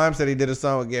 Mexican Sublime said he did a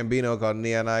song with Gambino called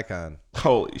Neon Icon.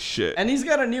 Holy shit. and he's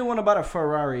got a new one about a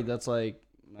Ferrari that's like,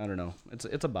 I don't know.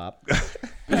 It's a bop.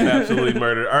 Absolutely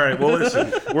murdered. All right, well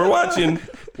listen, we're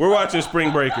watching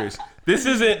Spring Breakers. This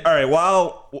isn't all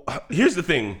right. Here's the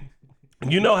thing.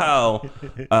 You know how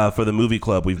for the movie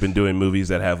club we've been doing movies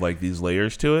that have like these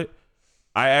layers to it.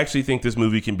 I actually think this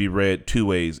movie can be read two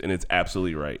ways, and it's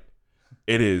absolutely right.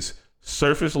 It is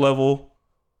surface level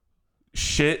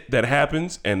shit that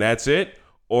happens, and that's it,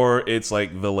 or it's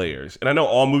like the layers. And I know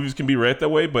all movies can be read that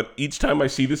way, but each time I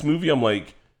see this movie, I'm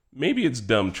like, maybe it's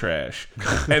dumb trash.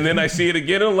 And then I see it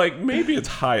again, and I'm like, maybe it's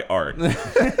high art.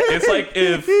 It's like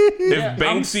if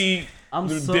Banksy I'm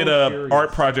so did a curious.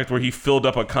 art project where he filled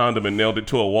up a condom and nailed it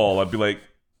to a wall, I'd be like,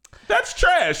 that's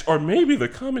trash. Or maybe the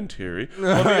commentary of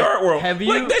the art world. Have you-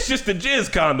 like, that's just a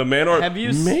jizz condom, man. Or Have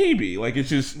you maybe. Like, it's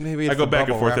just, Maybe it's I go the back and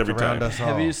bubble forth wrapped every around time. us all.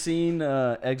 Have you seen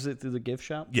Exit Through the Gift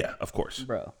Shop? Yeah, of course.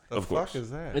 Bro. The of fuck course.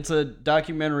 is that? It's a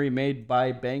documentary made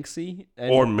by Banksy. And,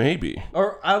 Or maybe.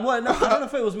 no, I don't know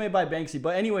if it was made by Banksy,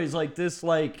 but anyways, like this,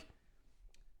 like,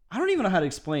 I don't even know how to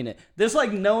explain it. This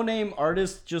like no name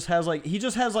artist just has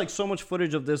like so much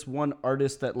footage of this one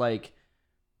artist that like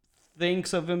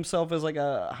thinks of himself as like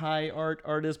a high art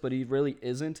artist, but he really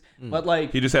isn't. But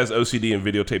like He just has OCD and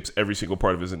videotapes every single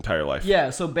part of his entire life. yeah,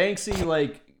 so Banksy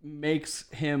like makes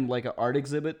him like an art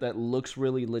exhibit that looks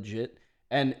really legit,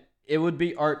 and it would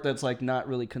be art that's like not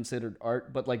really considered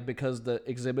art, but like because the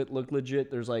exhibit looked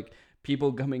legit, there's like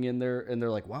people coming in there and they're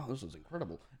like, wow, this is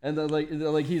incredible. And then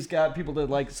like he's got people that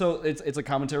like, so it's a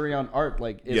commentary on art.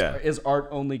 Like is art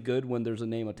only good when there's a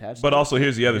name attached? But to it? also,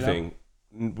 here's the other You know? thing.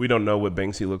 We don't know what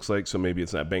Banksy looks like, so maybe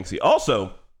it's not Banksy.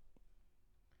 Also,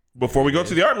 before we go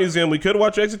to the art museum, we could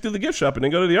watch Exit Through the Gift Shop and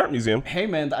then go to the art museum. Hey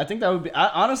man, I think that would be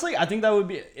honestly, I think that would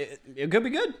be it could be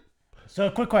good. So,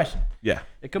 quick question. Yeah.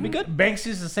 It could be good. Banksy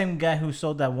is the same guy who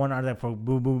sold that one art for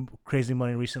Boo Boo Crazy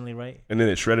Money recently, right? And then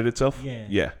it shredded itself? Yeah.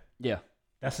 Yeah. Yeah.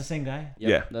 That's the same guy? Yep,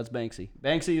 Yeah. That's Banksy.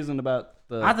 Banksy isn't about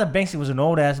the. I thought Banksy was an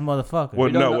old ass motherfucker. Well,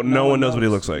 We don't no one knows what he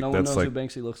looks like. No one That's knows like who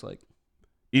Banksy looks like.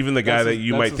 even the guy That's that his-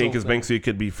 you that's might his think whole is thing. Banksy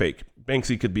could be fake.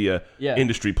 Banksy could be a Yeah.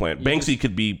 industry plant. Banksy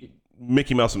could be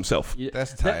Mickey Mouse himself. Yeah.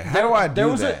 That's tight. There- How do I do there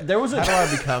was that? there was a How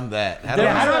do I become that? How do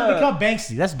There How was do I a- become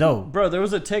Banksy? That's dope. Bro, there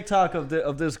was a TikTok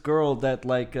of this girl that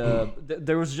like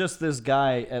there was just this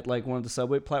guy at like one of the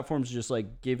subway platforms just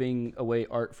like giving away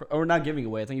art or not giving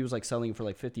away. I think he was like selling it for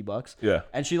like $50. Yeah.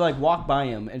 And she like walked by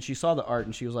him and she saw the art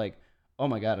and she was like, "Oh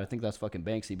my god, I think that's fucking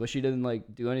Banksy." But she didn't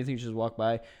like do anything. She just walked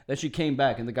by. Then she came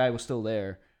back and the guy was still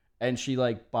there and she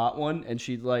like bought one and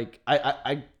she like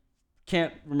I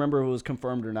can't remember if it was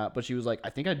confirmed or not, but she was like, I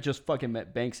think I just fucking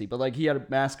met Banksy, but like he had a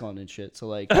mask on and shit. So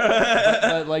like,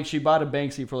 but, like she bought a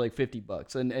Banksy for like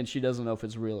 $50 and she doesn't know if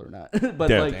it's real or not. but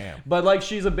Damn. but like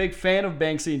she's a big fan of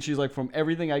Banksy and she's like, from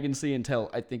everything I can see and tell,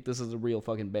 I think this is a real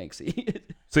fucking Banksy.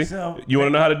 See, So- you want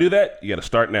to know how to do that? You got to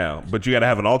start now, but you got to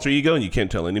have an alter ego, and you can't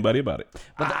tell anybody about it.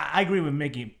 I agree with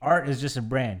Mickey. Art is just a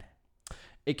brand.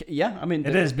 Yeah, I mean,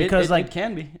 It is, because, like- it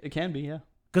can be, yeah.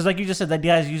 Because like you just said, that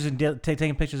guy's using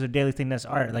taking pictures of daily thing that's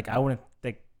art. Like I wouldn't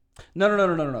think.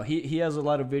 No. He has a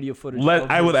lot of video footage.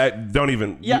 of Don't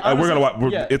even. Yeah, we're gonna watch.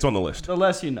 honestly, yeah. It's on the list. The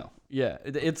less you know. Yeah,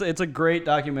 it's a great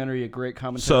documentary, a great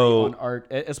commentary So- on art,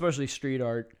 especially street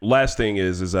art. Last thing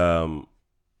is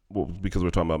well, because we're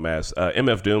talking about masks.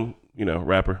 MF Doom,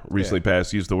 rapper, recently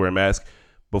passed, used to wear a mask.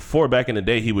 Before, back in the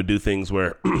day, he would do things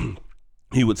where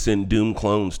he would send Doom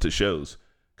clones to shows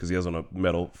because he has on a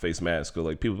metal face mask. So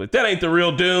like people be like, that ain't the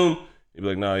real Doom. He'd be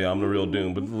like, no, yeah, I'm the real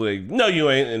Doom. But like, no, you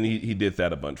ain't. And he did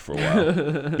that a bunch for a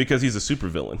while because he's a super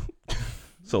villain.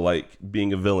 So like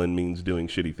being a villain means doing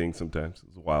shitty things sometimes.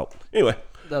 It's wild. Anyway,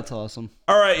 That's awesome.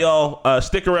 All right, y'all.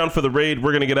 Stick around for the raid.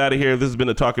 We're gonna get out of here. This has been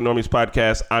the Talking Normies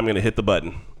podcast. I'm gonna hit the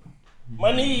button.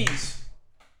 My knees.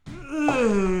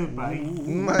 My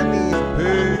knees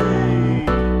pain.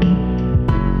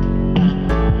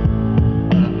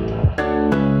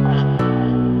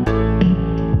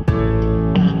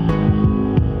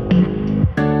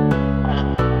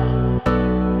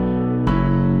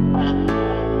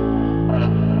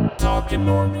 Talking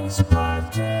Normies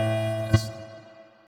podcast.